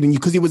was older than you,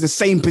 because he was the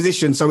same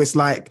position. So it's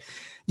like,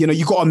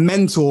 you got a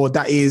mentor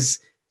that is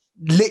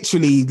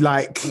literally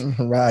like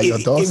right at your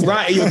doorstep.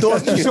 Right at your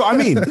doorstep. You see what I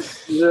mean?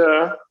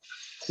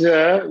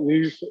 Yeah.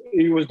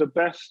 He was the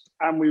best,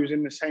 and we was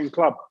in the same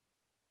club,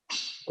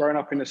 growing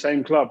up in the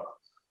same club.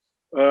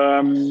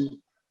 I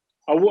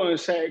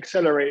wouldn't say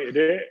accelerated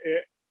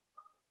it.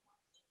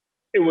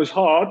 It was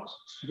hard,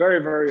 very,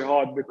 very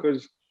hard,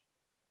 because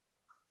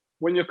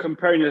when you're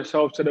comparing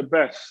yourself to the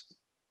best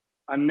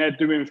and they're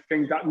doing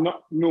things that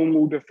not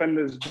normal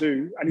defenders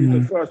do, and he's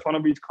the first one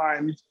of his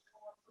kind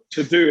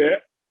to do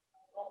it,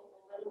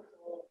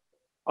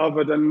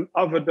 other than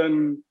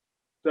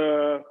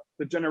the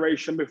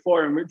generation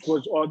before him, which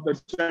was, or the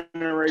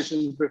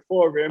generations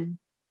before him,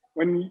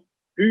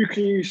 who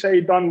can you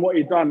say done what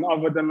he done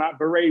other than like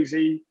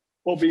Baresi,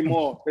 Bobby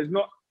Moore? There's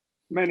not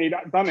many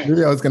that done it.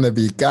 Maybe I was going to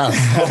be gassed.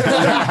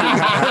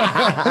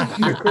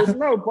 Because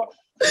no,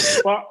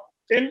 but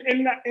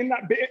in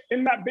that bit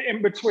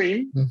in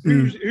between,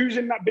 who's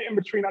in that bit in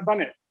between that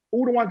done it?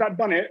 All the ones that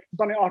done it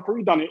after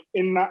he done it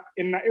in that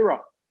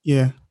era.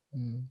 Yeah.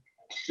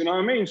 You know what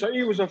I mean? So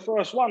he was the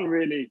first one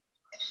really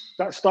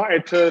that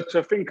started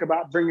to think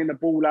about bringing the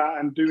ball out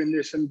and doing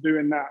this and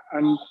doing that.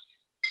 And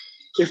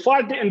if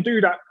I didn't do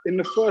that in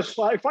the first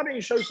 5, if I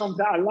didn't show something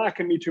that I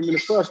likened me to him in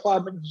the first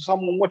 5 minutes of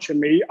someone watching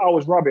me, I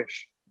was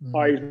rubbish.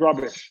 He's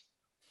rubbish.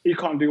 He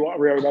can't do what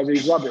Rio does.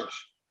 He's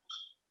rubbish.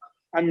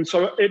 And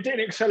so it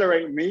didn't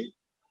accelerate me.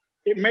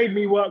 It made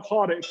me work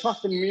harder. It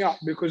toughened me up,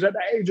 because at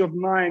the age of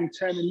 9,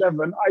 10,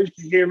 11, I used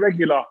to hear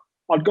regular.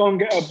 I'd go and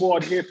get a ball.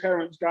 I'd hear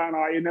parents going,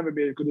 he'll never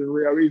be as good as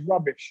Rio. He's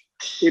rubbish.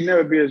 He'll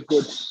never be as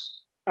good.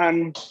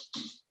 And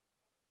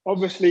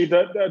obviously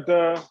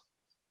the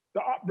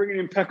upbringing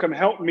in Peckham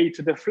helped me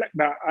to deflect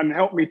that and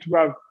helped me to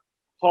have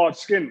hard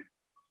skin.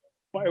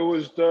 But it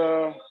was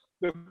the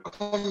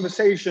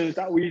conversations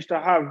that we used to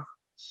have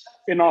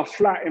in our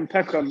flat in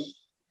Peckham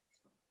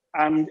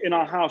and in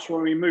our house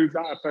when we moved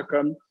out of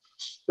Peckham.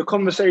 The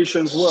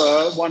conversations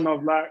were one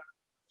of like,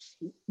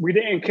 we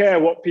didn't care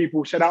what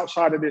people said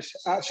outside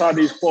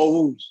these four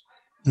walls.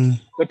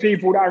 The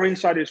people that are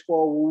inside these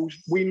four walls,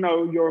 we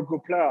know you're a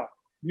good player.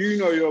 You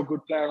know you're a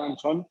good player,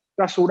 Anton.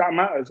 That's all that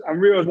matters.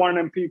 And Rio's one of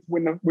them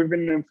people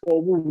within them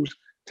four walls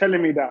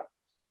telling me that.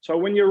 So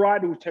when your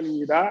idol's telling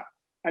you that,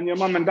 and your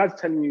mum and dad's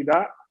telling you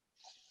that,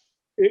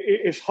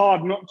 it's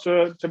hard not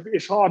to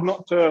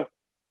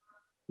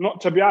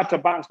be able to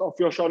bounce off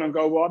your shoulder and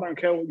go, well, I don't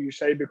care what you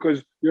say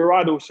because your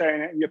idol's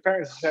saying it and your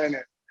parents are saying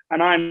it.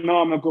 And I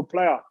know I'm a good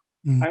player.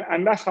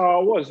 And that's how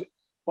I was.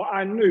 But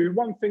I knew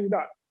one thing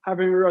that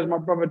having Rio as my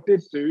brother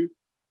did do,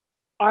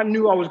 I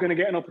knew I was going to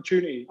get an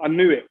opportunity. I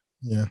knew it.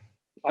 Yeah.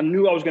 I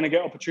knew I was going to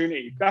get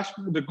opportunity. That's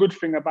the good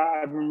thing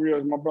about having Rio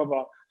as my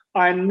brother.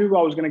 I knew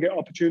I was going to get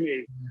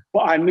opportunity,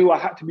 but I knew I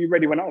had to be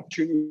ready when that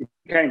opportunity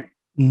came.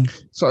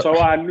 So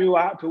I knew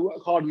I had to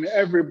work hard on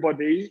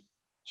everybody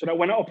so that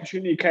when that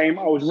opportunity came,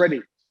 I was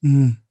ready.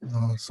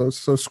 So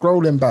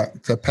scrolling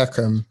back to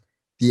Peckham,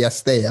 the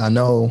estate, I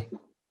know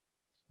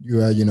you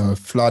were,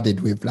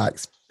 flooded with like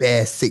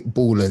bare sick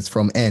ballers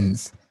from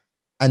ends.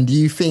 And do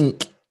you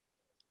think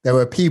there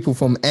were people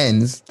from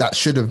ends that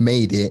should have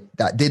made it,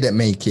 that didn't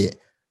make it?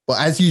 But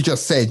as you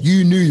just said,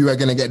 you knew you were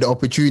going to get the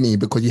opportunity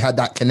because you had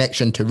that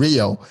connection to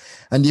Rio.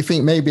 And do you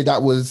think maybe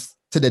that was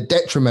to the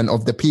detriment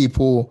of the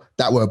people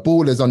that were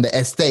ballers on the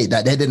estate,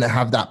 that they didn't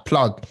have that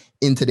plug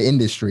into the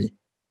industry?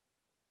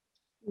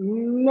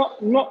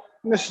 Not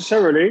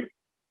necessarily,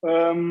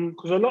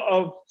 because a lot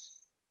of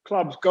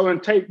clubs go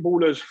and take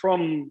ballers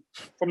from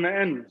the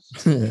ends.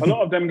 A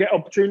lot of them get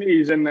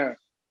opportunities in there.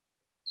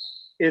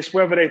 It's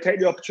whether they take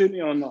the opportunity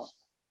or not.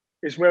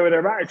 It's whether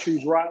their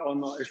attitude's right or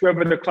not. It's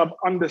whether the club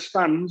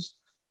understands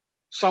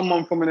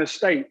someone from an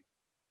estate,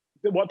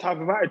 what type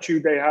of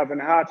attitude they have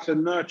and how to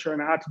nurture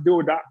and how to deal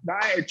with that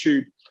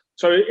attitude.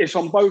 So it's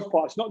on both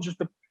parts. It's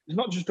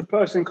not just the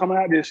person coming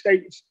out of the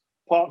estate's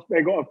parts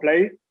they got to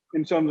play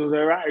in terms of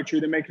their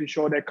attitude and making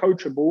sure they're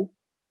coachable,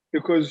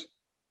 because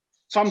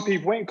some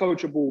people ain't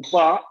coachable,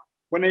 but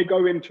when they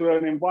go into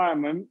an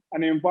environment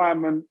and the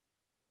environment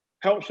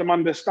helps them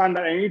understand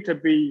that they need to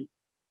be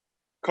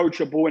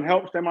coachable and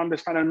helps them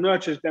understand and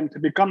nurtures them to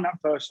become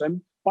that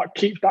person, but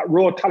keeps that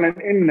raw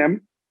talent in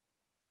them.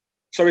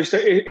 So it's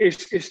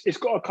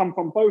got to come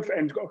from both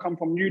ends. It's got to come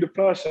from you, the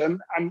person,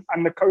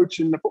 and the coach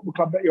in the football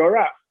club that you're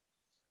at.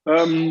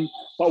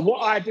 But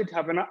what I did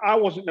have, and I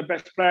wasn't the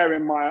best player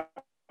on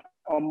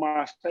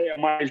my estate at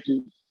my age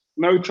group.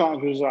 No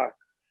chance was I.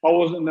 I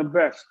wasn't the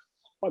best.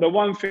 But the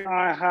one thing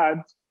I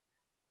had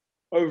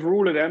over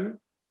all of them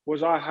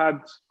was I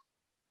had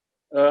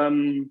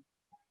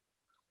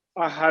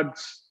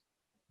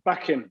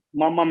backing.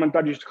 My mum and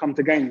dad used to come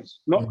to games.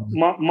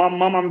 My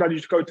mum and dad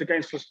used to go to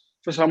games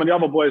for some of the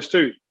other boys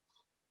too,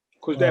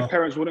 because their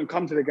parents wouldn't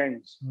come to the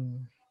games.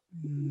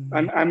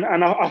 And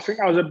I think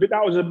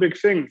that was a big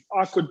thing.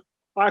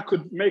 I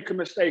could make a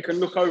mistake and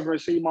look over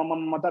and see my mum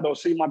and my dad, or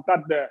see my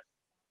dad there,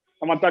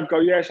 and my dad go,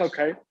 yeah, it's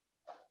okay,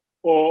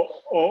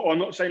 or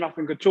not say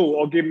nothing at all,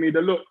 or give me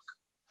the look.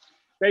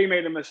 They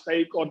made a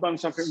mistake or done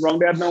something wrong.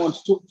 They had no one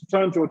to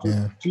turn to or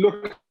to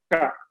look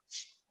at.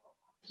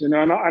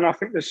 And I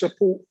think the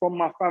support from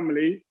my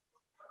family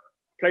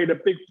played a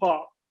big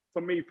part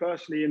for me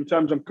personally in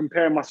terms of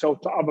comparing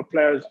myself to other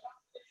players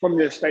from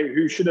the estate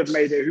who should have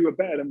made it, who were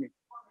better than me.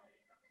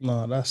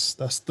 No,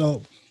 that's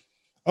dope.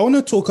 I want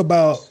to talk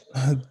about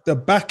the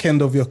back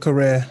end of your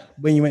career,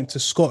 when you went to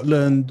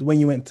Scotland, when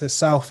you went to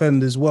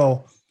Southend as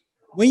well.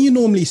 When you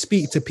normally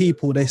speak to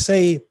people, they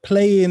say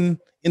playing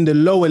in the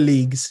lower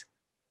leagues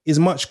is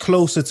much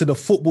closer to the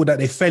football that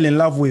they fell in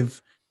love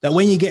with. That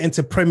when you get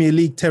into Premier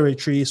League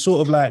territory, it's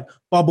sort of like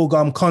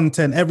bubblegum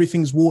content.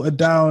 Everything's watered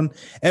down.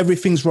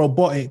 Everything's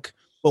robotic.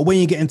 But when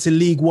you get into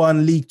League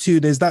One, League Two,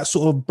 there's that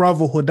sort of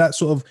brotherhood, that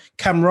sort of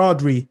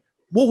camaraderie.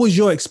 What was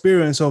your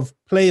experience of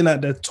playing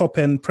at the top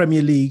end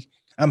Premier League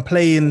and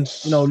playing,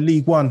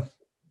 League One?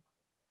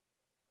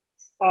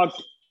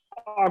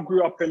 I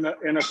grew up in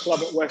a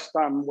club at West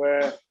Ham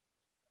where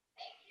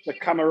the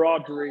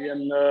camaraderie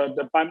and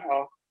the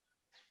banter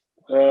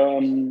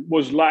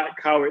was like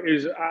how it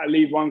is at a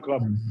League One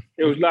club.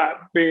 It was like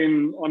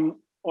being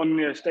on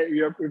the estate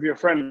with your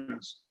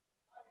friends.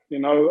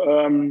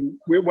 When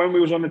we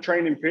was on the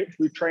training pitch,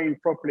 we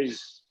trained properly.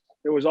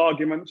 There was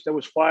arguments, there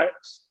was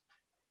fights,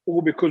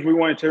 all because we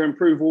wanted to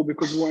improve, all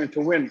because we wanted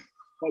to win.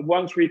 But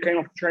once we came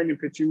off the training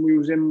pitch and we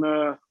was in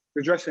the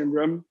dressing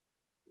room,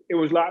 it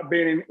was like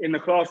being in the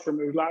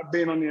classroom. It was like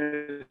being on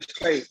the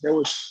estate. There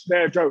was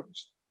their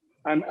jokes,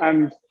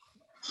 and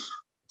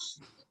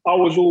I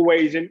was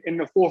always in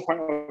the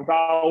forefront of that.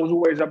 I was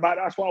always about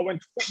that. That's what I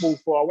went to football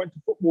for. I went to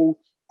football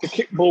to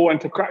kick ball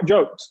and to crack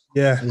jokes.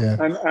 Yeah.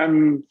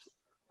 And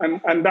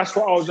that's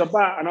what I was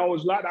about. And I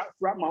was like that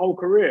throughout my whole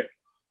career.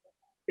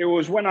 it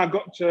was when I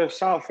got to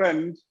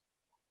Southend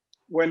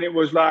when it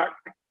was like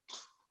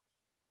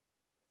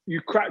you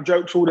crack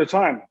jokes all the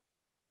time,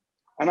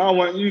 and I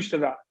wasn't used to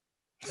that.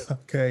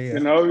 Okay, yeah. You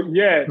know,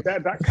 yeah,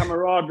 that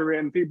camaraderie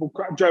and people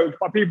crack jokes,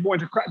 but people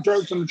wanted to crack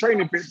jokes on the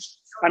training pitch,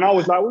 and I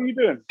was like, "What are you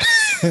doing?"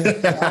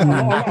 I'm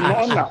not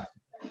on that.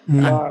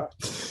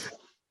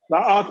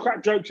 Like I'll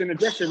crack jokes in the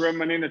dressing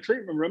room and in the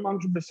treatment room,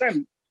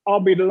 100%. I'll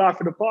be the life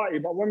of the party,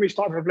 but when we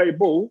start to play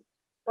ball,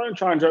 don't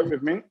try and joke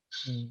with me.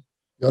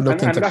 You're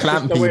looking to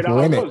clamp people,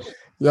 innit?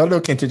 You're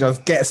looking to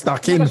just get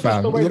stuck in,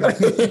 fam. No, to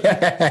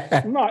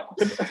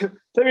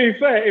be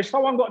fair, if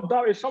someone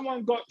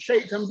got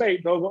shaked and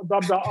baked or got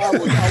dubbed out, I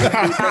would be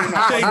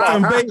shaked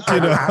and baked,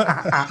 you know.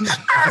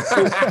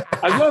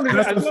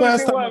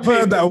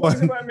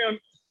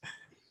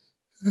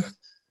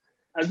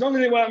 As long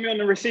as it weren't me on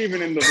the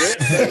receiving end of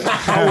it,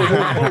 I was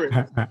all for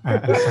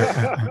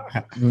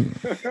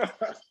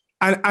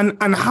it.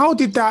 And how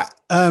did that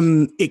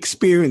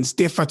experience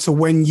differ to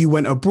when you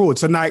went abroad?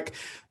 So like,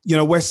 you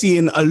know, we're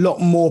seeing a lot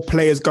more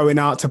players going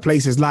out to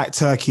places like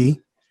Turkey.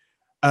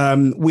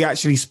 We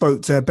actually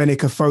spoke to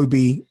Benik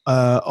Afobe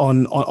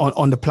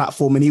on the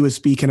platform, and he was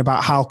speaking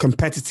about how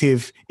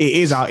competitive it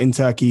is out in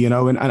Turkey, you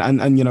know,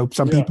 and you know,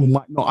 some people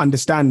might not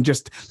understand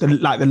just the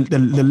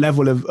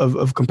level of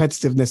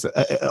competitiveness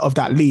of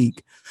that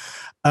league.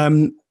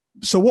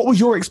 So what was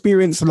your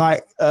experience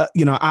like,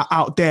 you know,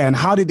 out there, and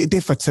how did it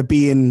differ to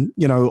being,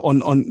 you know,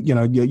 on you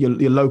know,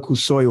 your local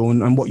soil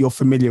and what you're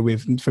familiar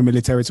with,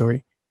 familiar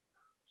territory?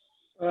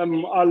 I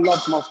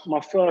loved my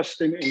first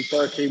stint in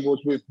Turkey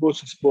was with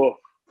Bursaspor,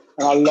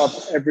 and I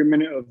loved every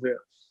minute of it.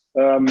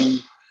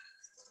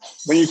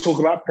 When you talk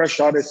about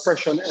pressure, there's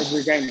pressure on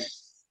every game.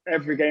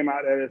 Every game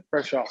out there, there's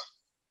pressure.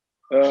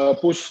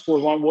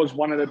 Bursaspor was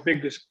one of the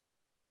biggest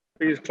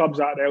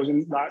clubs out there. It was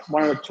in like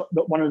one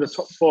of the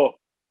top four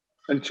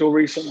until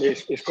recently.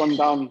 It's gone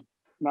down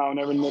now, and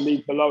they're in the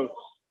league below.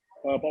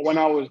 But when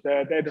I was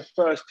there, they're the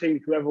first team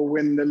to ever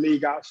win the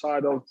league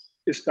outside of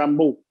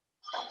Istanbul.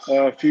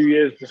 A few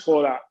years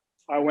before that,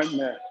 I went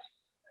there.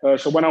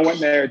 So when I went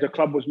there, the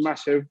club was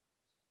massive.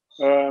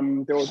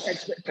 There was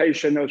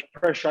expectation, there was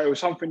pressure. It was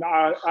something that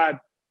I had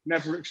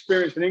never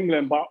experienced in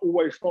England, but I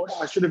always thought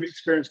that I should have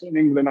experienced it in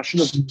England. I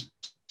should have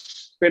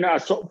been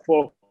at a top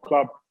four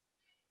club.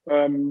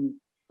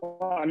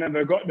 But I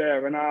never got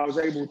there, and I was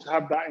able to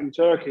have that in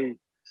Turkey.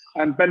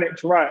 And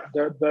Bennett's right.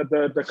 The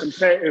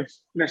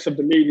competitiveness of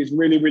the league is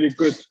really, really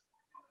good.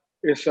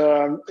 It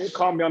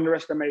can't be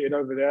underestimated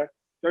over there.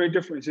 The only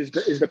difference is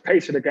the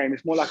pace of the game.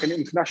 It's more like an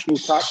international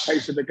type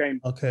pace of the game.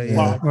 Okay,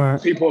 yeah.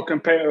 But people are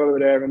competitive over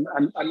there, and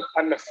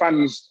the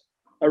fans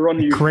are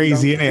on you.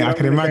 Crazy, isn't it? I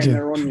can imagine.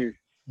 They're on you.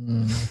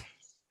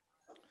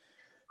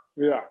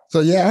 Yeah. So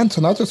yeah,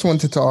 Anton, I just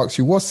wanted to ask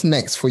you, what's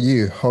next for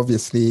you?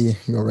 Obviously,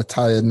 you're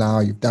retired now.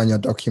 You've done your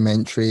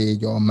documentary.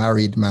 You're a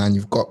married man.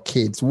 You've got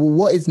kids. Well,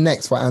 what is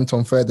next for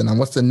Anton Ferdinand?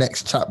 What's the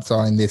next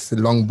chapter in this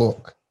long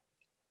book?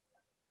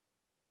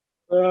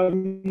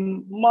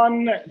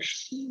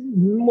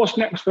 What's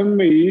next for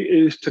me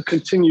is to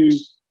continue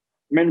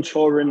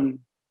mentoring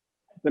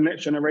the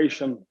next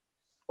generation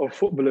of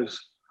footballers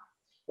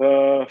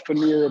for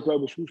Neuro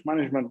Global Sports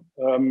Management.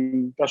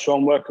 That's what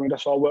I'm working with.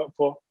 That's what I work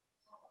for.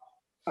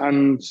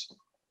 And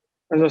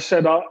as I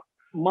said,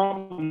 my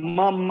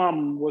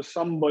mum was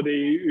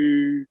somebody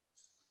who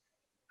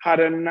had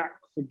a knack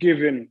for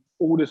giving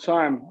all the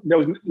time. There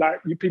was,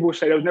 like people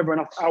say, there was never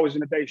enough hours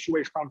in a day. She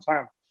always found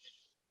time.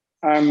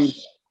 And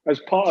as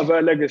part of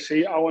her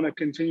legacy, I want to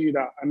continue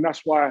that. And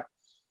that's why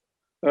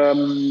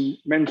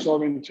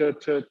mentoring to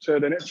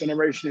the next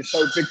generation is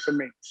so big for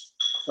me.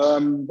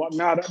 But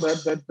now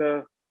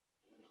that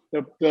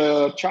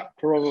the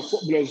chapter of the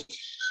footballers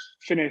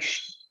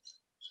finished,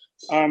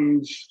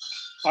 and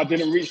I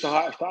didn't reach the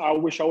heights that I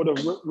wish I would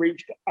have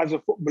reached as a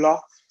footballer.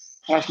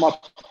 That's my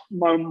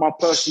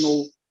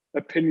personal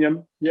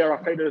opinion. Yeah, I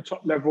played at the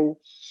top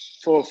level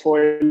for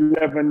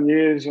 11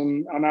 years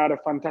and I had a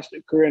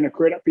fantastic career and a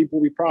career that people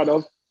will be proud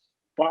of.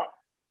 But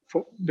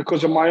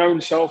because of my own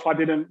self, I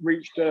didn't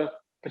reach the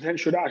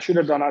potential that I should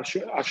have done. I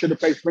should have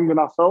played for England,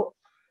 I felt,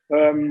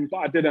 but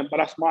I didn't. But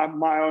that's my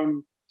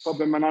own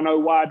problem, and I know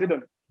why I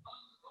didn't.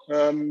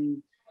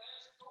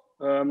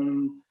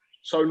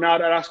 So now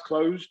that that's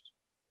closed.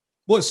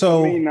 What?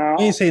 So when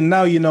you say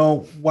now you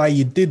know why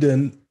you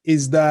didn't,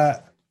 is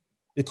that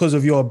because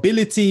of your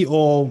ability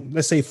or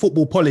let's say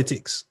football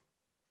politics?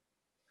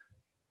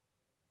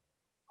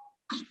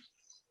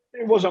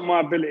 It wasn't my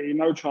ability,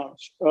 no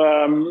chance.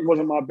 It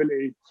wasn't my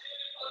ability.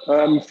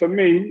 For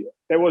me,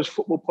 there was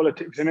football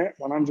politics in it,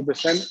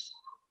 100%.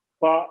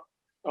 But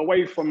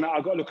away from that,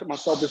 I got to look at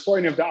myself. Before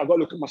any of that, I got to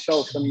look at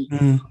myself.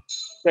 And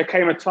there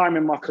came a time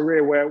in my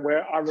career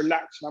where I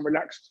relaxed, and I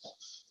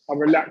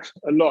relaxed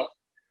a lot.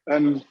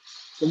 And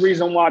the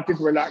reason why I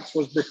did relax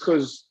was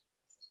because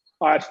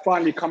I had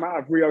finally come out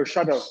of Rio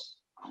shadow.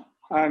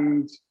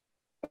 And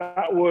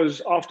that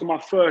was after my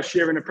first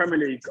year in the Premier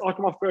League.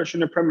 After my first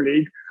year in the Premier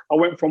League, I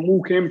went from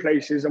walking in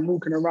places and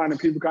walking around and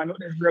people going, look,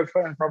 there's Rio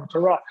Ferdinand, brother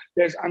Tara,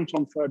 there's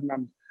Anton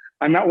Ferdinand.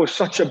 And that was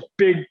such a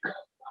big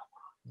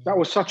That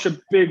was such a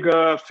big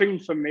thing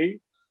for me.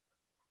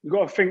 You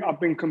got to think I've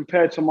been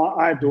compared to my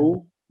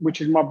idol,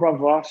 which is my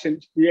brother,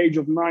 since the age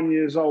of 9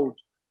 years old.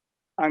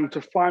 And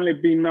to finally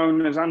be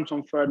known as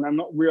Anton Ferdinand,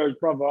 not Rio's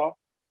brother,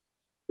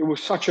 it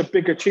was such a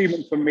big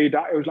achievement for me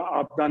that it was like,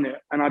 I've done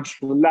it. And I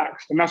just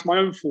relaxed. And that's my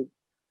own fault.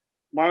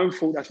 My own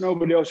fault. That's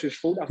nobody else's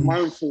fault. That's my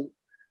own fault.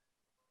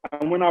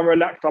 And when I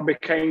relaxed, I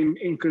became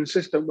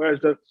inconsistent. Whereas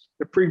the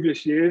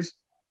previous years,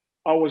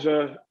 I was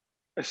a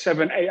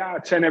 7, 8 out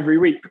of 10 every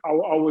week. I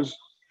was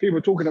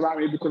people talking about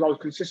me because I was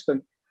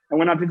consistent. And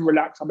when I did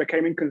relax, I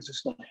became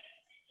inconsistent.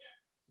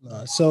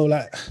 So,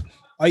 like,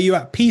 are you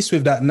at peace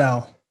with that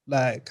now?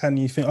 Like, can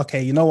you think,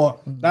 okay, you know what?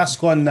 That's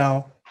gone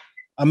now.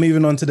 I'm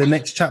moving on to the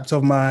next chapter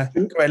of my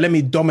career. Let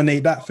me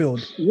dominate that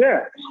field.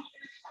 Yeah.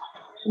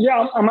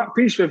 Yeah, I'm at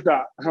peace with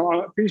that. I'm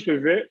at peace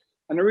with it.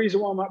 And the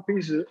reason why I'm at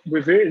peace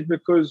with it is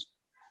because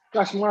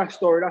that's my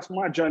story. That's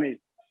my journey.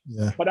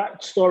 Yeah. But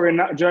that story and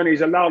that journey is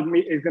going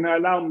to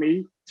allow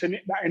me to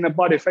nip that in the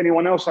bud if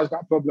anyone else has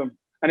that problem.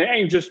 And it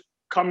ain't just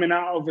coming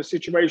out of a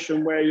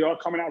situation where you're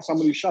coming out of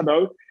somebody's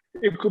shadow.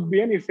 It could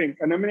be anything.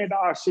 And the minute that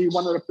I see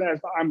one of the players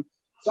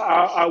that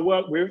I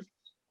work with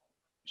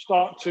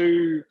start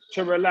to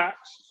relax,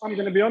 I'm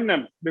going to be on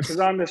them because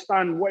I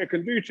understand what it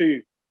can do to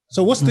you.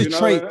 So what's the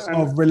traits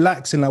of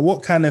relaxing? Like,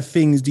 what kind of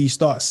things do you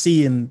start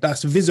seeing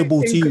that's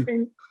visible to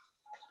you?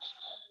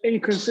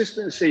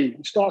 Inconsistency.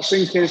 Start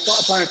trying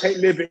to take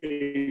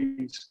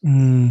liberties.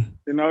 You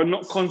know,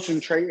 not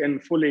concentrating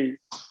fully.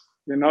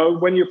 You know,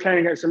 when you're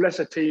playing against the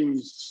lesser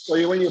teams, or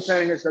when you're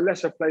playing against the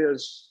lesser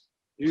players,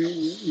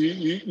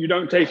 you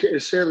don't take it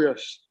as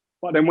serious.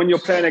 But then when you're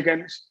playing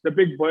against the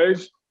big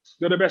boys,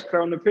 you're the best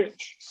player on the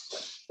pitch.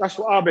 That's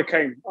what I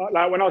became.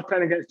 Like when I was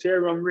playing against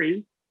Thierry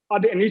Henry, I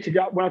didn't need to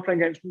get up. When I was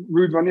playing against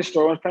Ruud van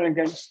Nistelrooy, I was playing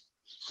against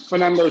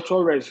Fernando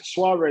Torres,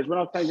 Suarez. When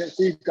I was playing against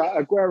these guys,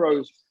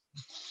 Aguero's,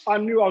 I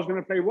knew I was going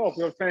to play well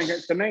because I was playing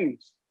against the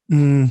names.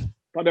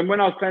 But then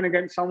when I was playing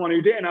against someone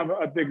who didn't have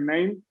a big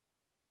name,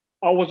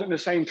 I wasn't the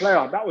same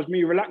player. That was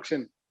me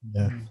relaxing.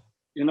 Yeah.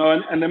 You know,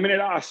 and the minute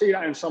that I see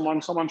that in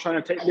someone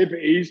trying to take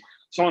liberties,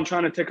 someone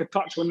trying to take a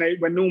touch when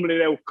normally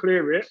they'll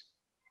clear it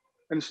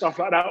and stuff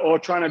like that, or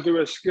trying to do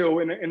a skill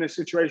in a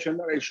situation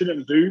that they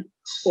shouldn't do,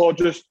 or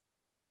just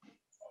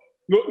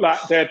look like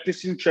they're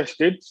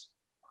disinterested,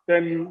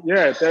 then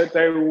yeah,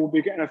 they will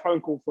be getting a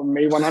phone call from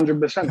me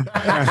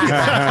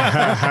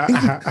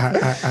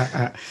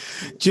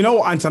 100%. Do you know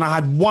what, Anton? I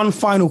had one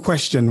final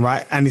question,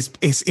 right? And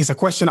it's a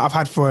question I've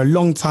had for a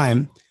long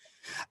time.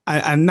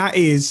 And that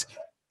is,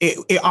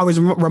 I was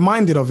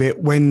reminded of it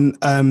when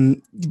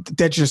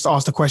Dej just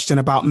asked a question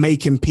about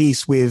making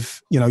peace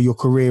with, you know, your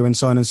career and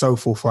so on and so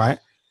forth, right?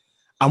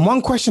 And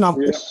one question I've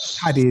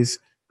had is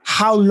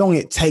how long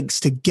it takes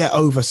to get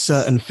over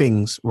certain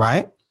things,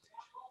 right?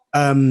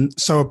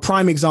 So a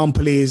prime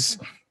example is,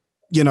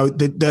 you know,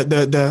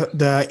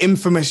 the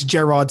infamous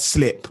Gerrard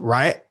slip,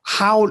 right?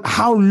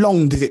 How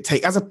long does it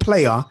take as a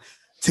player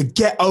to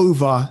get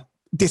over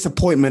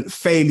disappointment,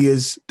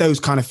 failures, those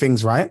kind of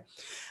things, right?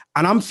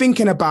 And I'm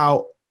thinking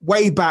about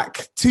way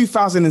back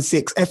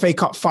 2006 FA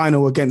Cup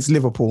final against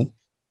Liverpool,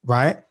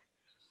 right?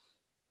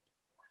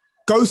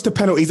 Goes to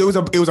penalties. It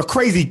was a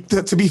crazy.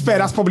 To be fair,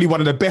 that's probably one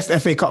of the best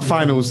FA Cup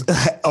finals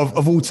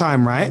of all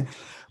time, right?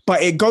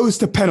 But it goes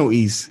to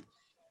penalties.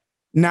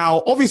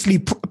 Now, obviously,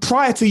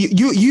 prior to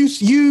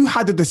you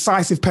had a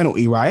decisive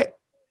penalty, right?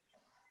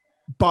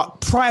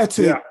 But prior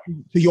to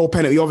your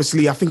penalty,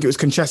 obviously, I think it was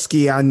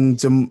Konchesky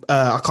and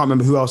I can't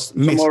remember who else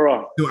missed.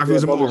 Zamora. I think it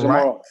was Zamora,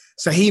 right?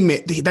 So he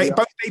missed. They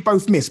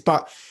both missed.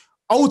 But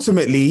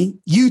ultimately,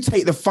 you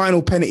take the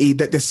final penalty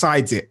that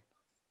decides it.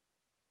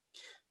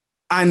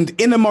 And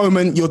in a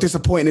moment, you're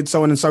disappointed,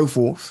 so on and so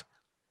forth.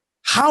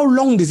 How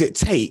long does it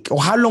take,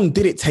 or how long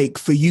did it take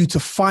for you to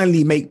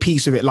finally make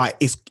peace with it? Like,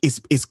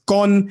 it's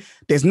gone.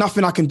 There's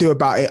nothing I can do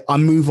about it. I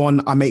move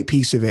on. I make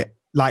peace with it.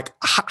 Like,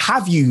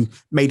 have you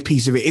made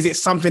peace with it? Is it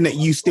something that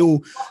you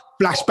still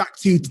flash back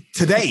to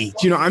today?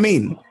 Do you know what I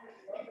mean?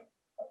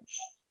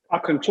 I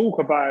can talk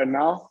about it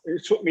now.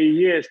 It took me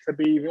years to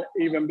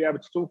even be able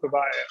to talk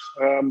about it.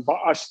 But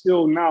I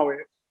still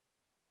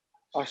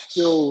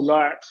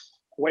like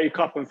wake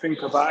up and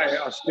think about it.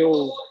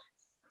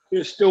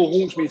 It still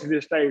haunts me to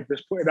this day,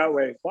 just put it that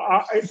way.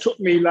 But it took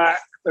me like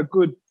a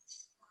good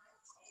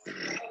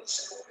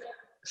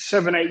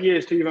 7-8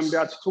 years to even be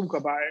able to talk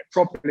about it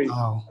properly.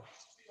 Oh.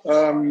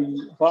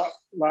 But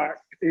like,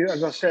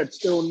 as I said,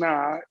 still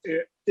now,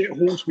 it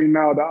haunts me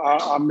now that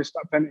I missed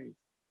that penalty.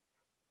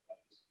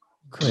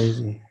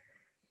 Crazy.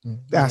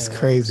 That's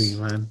crazy,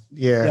 man.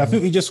 Yeah. I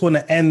think we just want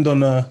to end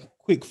on a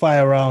quick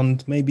fire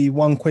round, maybe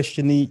one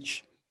question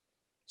each.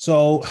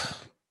 So,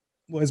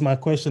 what is my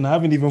question? I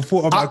haven't even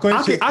thought of my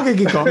question. I can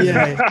kick off.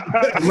 Yeah.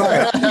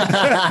 Right.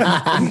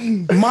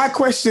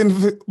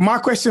 My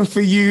question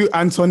for you,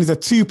 Anton, is a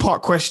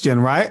 2-part question,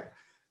 right?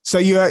 So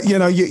you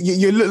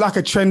look like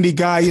a trendy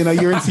guy. You know,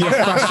 you're into your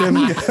fashion.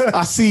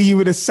 I see you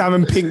with a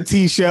salmon pink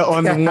t-shirt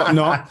on and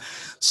whatnot.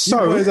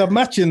 So it's a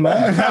matching,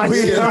 man.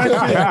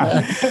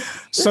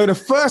 So the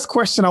first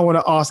question I want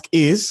to ask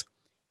is,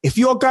 if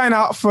you're going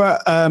out for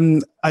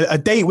a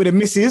date with a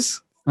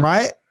missus,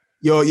 right?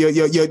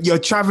 You're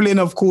traveling,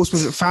 of course,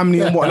 with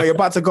family and whatnot. You're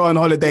about to go on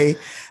holiday.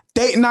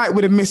 Date night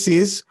with a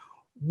missus.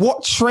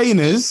 What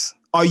trainers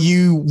are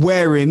you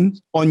wearing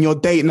on your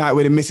date night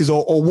with a missus,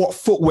 or what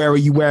footwear are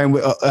you wearing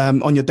with,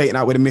 on your date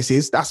night with a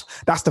missus? That's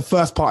the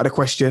first part of the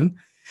question.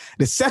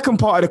 The second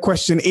part of the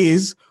question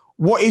is,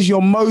 what is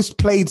your most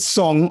played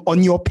song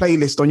on your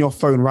playlist on your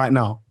phone right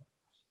now?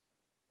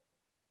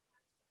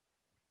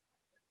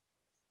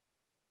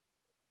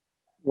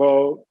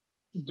 Well,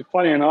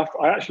 funny enough,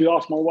 I actually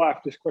asked my wife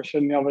this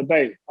question the other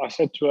day. I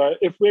said to her,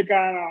 if we're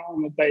going out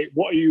on a date,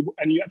 what are you,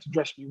 and you had to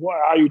dress me, how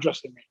are you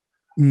dressing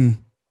me?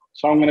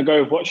 So I'm going to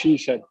go with what she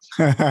said.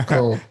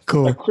 Cool.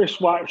 A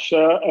crisp white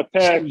shirt, a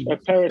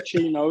pair of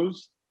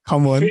chinos.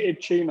 Come on. Fitted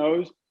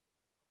chinos,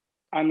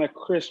 and a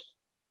crisp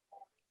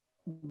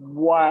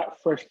white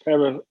fresh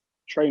pair of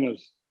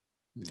trainers.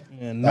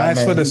 Yeah,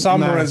 nice for the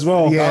summer as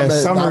well. Yeah,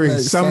 summery.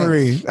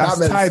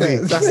 That's tidy.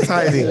 That's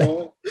tidy.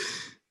 Yeah.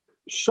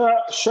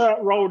 Shirt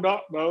rolled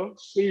up though,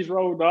 sleeves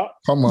rolled up.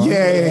 Come on.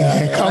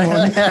 Yeah. Come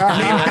on.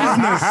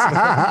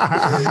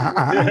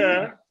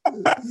 Yeah.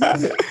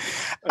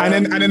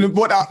 And then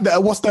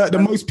what's the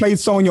most played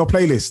song on your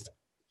playlist?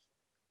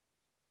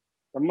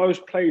 The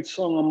most played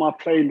song on my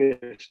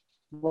playlist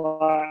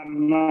right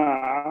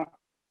now.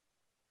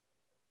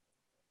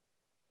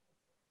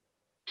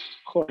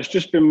 It's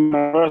just been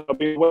my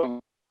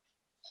wedding.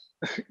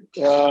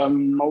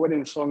 My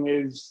wedding song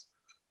is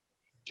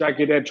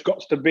Jagged Edge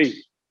Gots to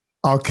Be.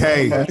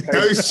 Okay,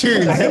 those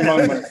tunes.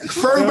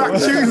 Throwback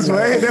tunes,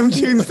 man. Them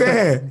tunes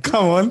there.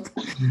 Come on.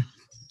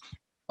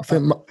 I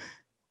think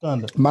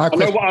my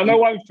question. I know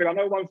one thing.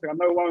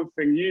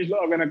 You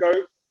lot are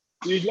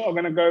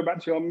gonna go back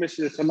to your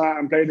missus tonight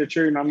and play the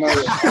tune. I know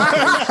it.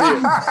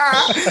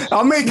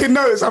 I'm making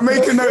notes,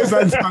 Anton.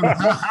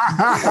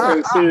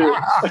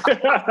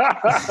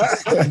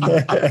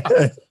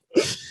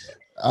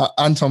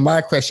 Anton,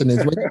 my question is,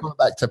 when you go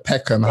back to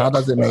Peckham, how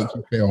does it make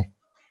you feel?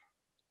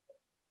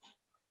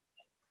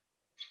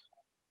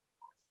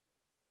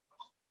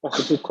 That's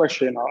a good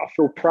question. I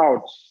feel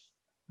proud.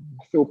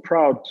 I feel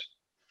proud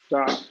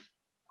that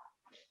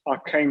I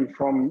came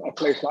from a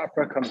place like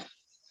Peckham.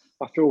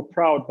 I feel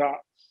proud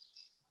that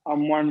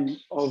I'm one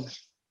of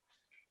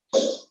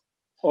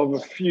a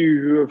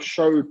few who have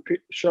showed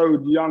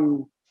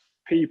young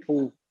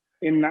people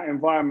in that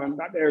environment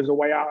that there is a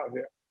way out of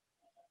it.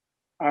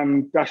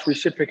 And that's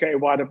reciprocated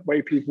by the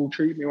way people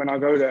treat me when I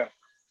go there.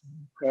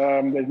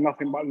 There's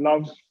nothing but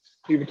love.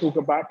 People talk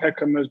about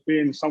Peckham as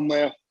being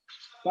somewhere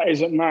that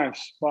isn't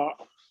nice, but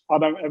I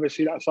don't ever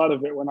see that side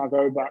of it when I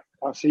go back.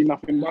 I see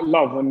nothing but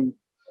love, and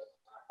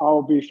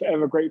I'll be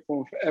forever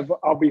grateful and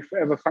I'll be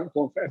forever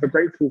thankful and forever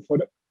grateful for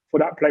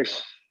that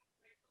place.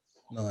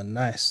 No,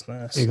 nice.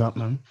 Big up,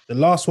 man. The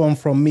last one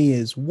from me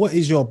is, what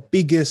is your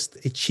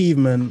biggest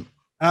achievement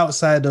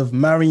outside of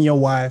marrying your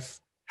wife,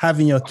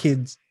 having your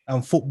kids,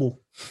 and football?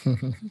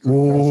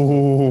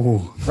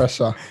 Oh,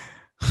 pressure.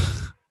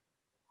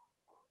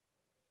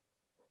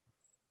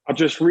 I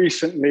just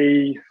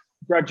recently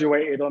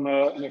graduated on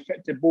an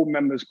effective board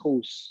members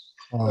course.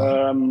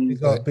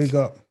 Big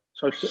up.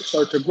 So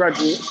to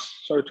graduate,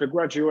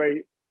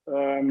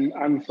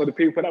 and for the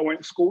people that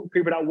went to school,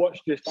 people that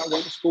watched this, that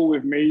went to school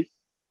with me,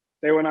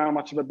 they will know how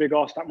much of a big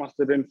ask that must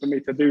have been for me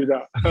to do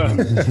that.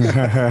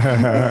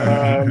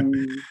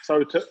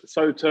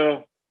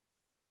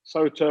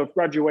 So to have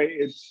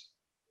graduated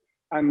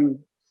and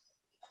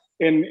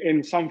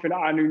in something that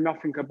I knew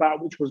nothing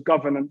about, which was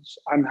governance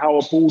and how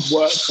a board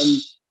works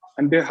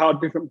and how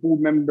different board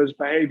members'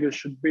 behaviours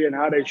should be and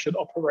how they should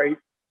operate,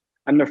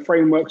 and the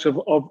frameworks of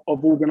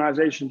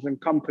organisations and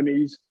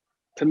companies,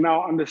 to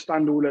now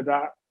understand all of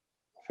that,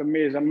 for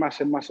me, is a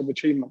massive, massive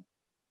achievement.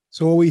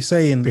 So what are we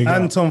saying? Big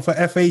Anton up for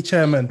FA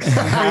chairman. Is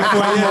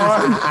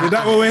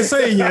that what we're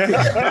saying, yeah?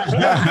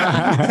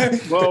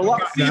 Well,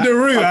 see the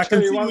route, I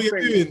can see what you're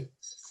doing.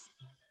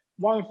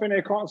 One thing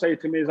they can't say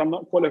to me is I'm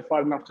not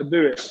qualified enough to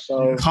do it.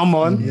 So come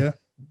on. Yeah.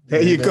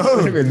 There you go.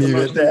 Leave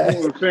it there.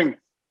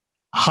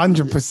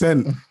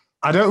 100%.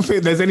 I don't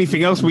think there's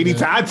anything else we need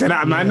to add to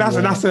that, man.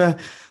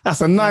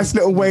 That's a nice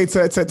little way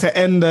to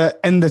end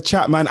the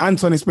chat, man.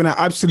 Anton, it's been an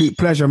absolute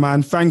pleasure,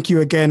 man. Thank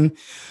you again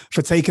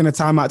for taking the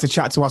time out to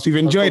chat to us. We've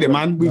enjoyed it,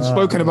 man. We've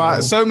spoken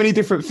about so many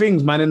different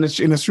things, man, in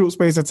a short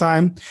space of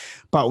time.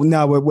 But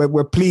now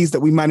we're pleased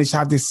that we managed to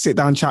have this sit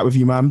down chat with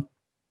you, man.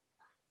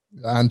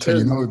 Anton,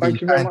 you know, we've been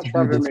trying to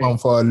do this one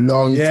for a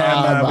long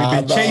time. Man,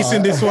 we've been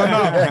chasing this one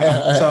up.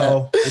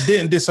 So it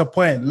didn't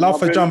disappoint. Love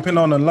for jumping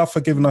on and love for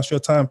giving us your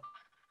time.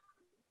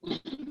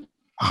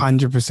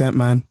 100%,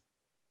 man.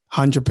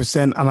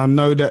 100%. And I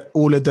know that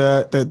all of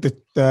the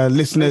the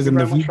listeners and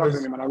the Thank you very much for viewers.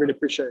 having me, man. I really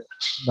appreciate it.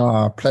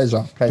 No,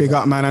 pleasure. Big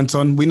up, man,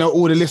 Anton. We know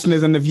all the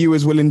listeners and the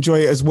viewers will enjoy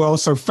it as well.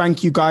 So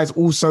thank you guys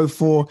also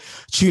for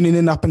tuning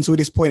in up until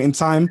this point in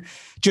time.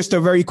 Just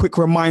a very quick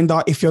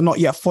reminder, if you're not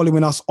yet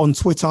following us on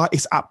Twitter,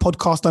 it's at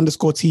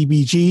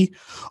podcast_TBG,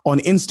 on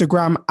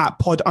Instagram at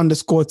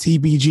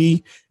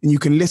pod_TBG, and you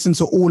can listen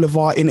to all of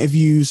our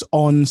interviews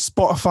on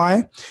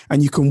Spotify,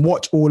 and you can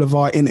watch all of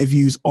our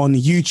interviews on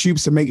YouTube.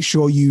 So make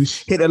sure you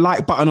hit the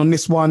like button on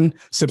this one,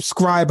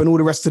 subscribe, and all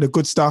the rest of the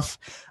good stuff.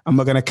 And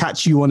we're going to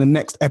catch you on the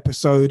next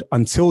episode.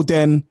 Until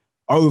then,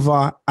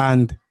 over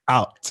and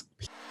out.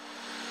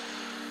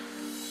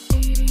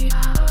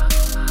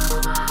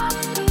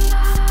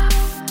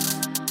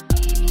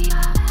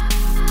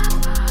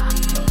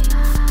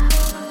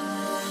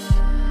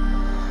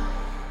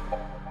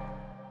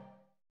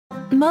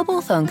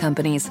 Mobile phone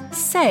companies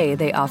say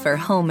they offer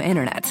home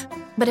internet.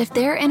 But if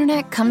their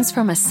internet comes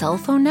from a cell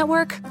phone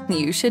network,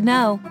 you should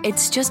know.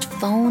 It's just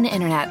phone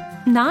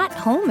internet, not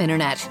home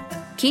internet.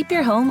 Keep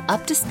your home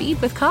up to speed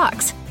with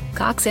Cox.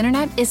 Cox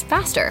internet is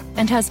faster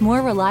and has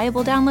more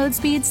reliable download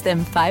speeds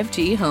than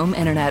 5G home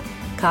internet.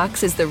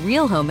 Cox is the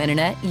real home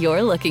internet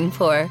you're looking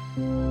for.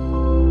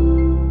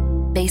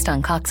 Based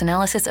on Cox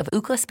analysis of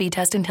Ookla speed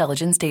test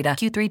intelligence data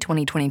Q3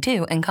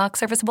 2022 and Cox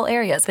serviceable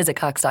areas, visit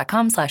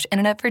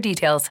cox.com/internet for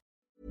details.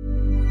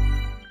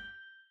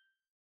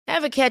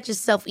 Ever catch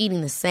yourself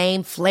eating the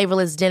same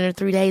flavorless dinner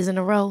 3 days in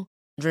a row?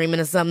 Dreaming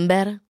of something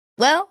better?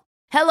 Well,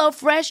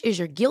 HelloFresh is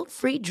your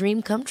guilt-free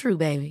dream come true,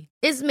 baby.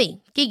 It's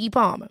me, Keke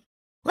Palmer.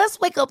 Let's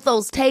wake up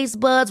those taste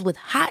buds with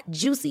hot,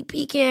 juicy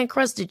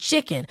pecan-crusted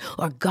chicken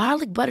or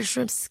garlic butter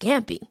shrimp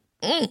scampi.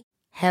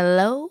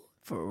 Hello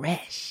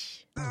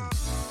Fresh.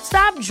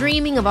 Stop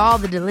dreaming of all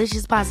the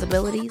delicious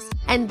possibilities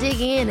and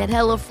dig in at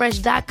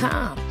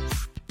HelloFresh.com.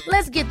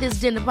 Let's get this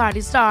dinner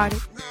party started.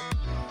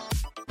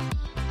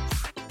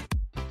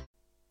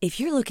 If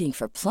you're looking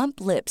for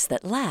plump lips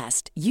that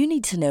last, you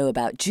need to know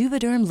about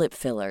Juvederm lip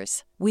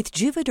fillers. With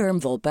Juvederm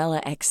Volbella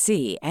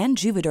XC and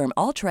Juvederm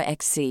Ultra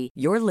XC,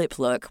 your lip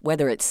look,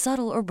 whether it's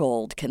subtle or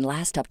bold, can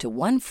last up to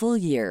 1 full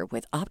year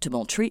with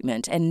optimal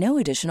treatment and no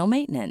additional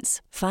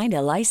maintenance. Find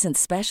a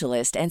licensed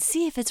specialist and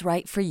see if it's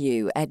right for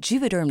you at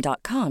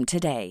Juvederm.com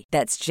today.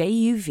 That's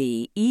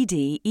JUVEDERM.com.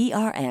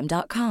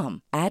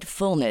 Add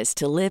fullness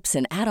to lips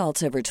in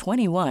adults over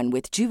 21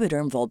 with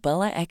Juvederm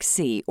Volbella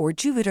XC or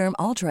Juvederm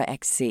Ultra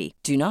XC.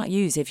 Do not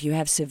use if you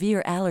have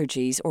severe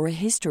allergies or a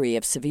history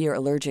of severe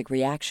allergic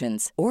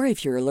reactions, or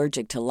if you're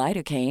allergic to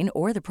lidocaine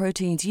or the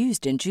proteins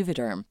used in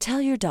Juvederm. Tell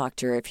your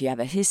doctor if you have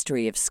a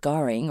history of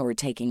scarring or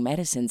taking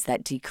medicines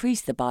that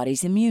decrease the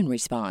body's immune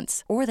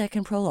response or that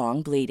can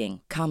prolong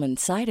bleeding. Common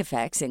side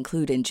effects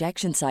include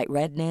injection site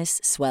redness,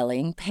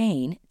 swelling,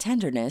 pain,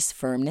 tenderness,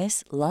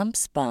 firmness,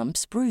 lumps,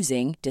 bumps,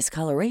 bruising,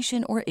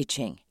 discoloration, or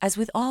itching. As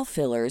with all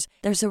fillers,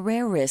 there's a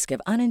rare risk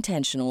of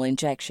unintentional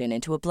injection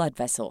into a blood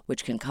vessel,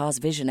 which can cause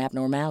vision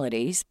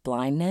abnormalities,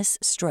 blindness,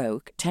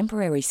 stroke,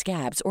 temporary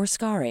scabs, or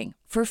scarring.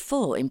 For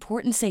full,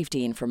 important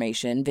safety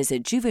information,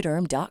 visit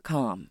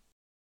Juvederm.com.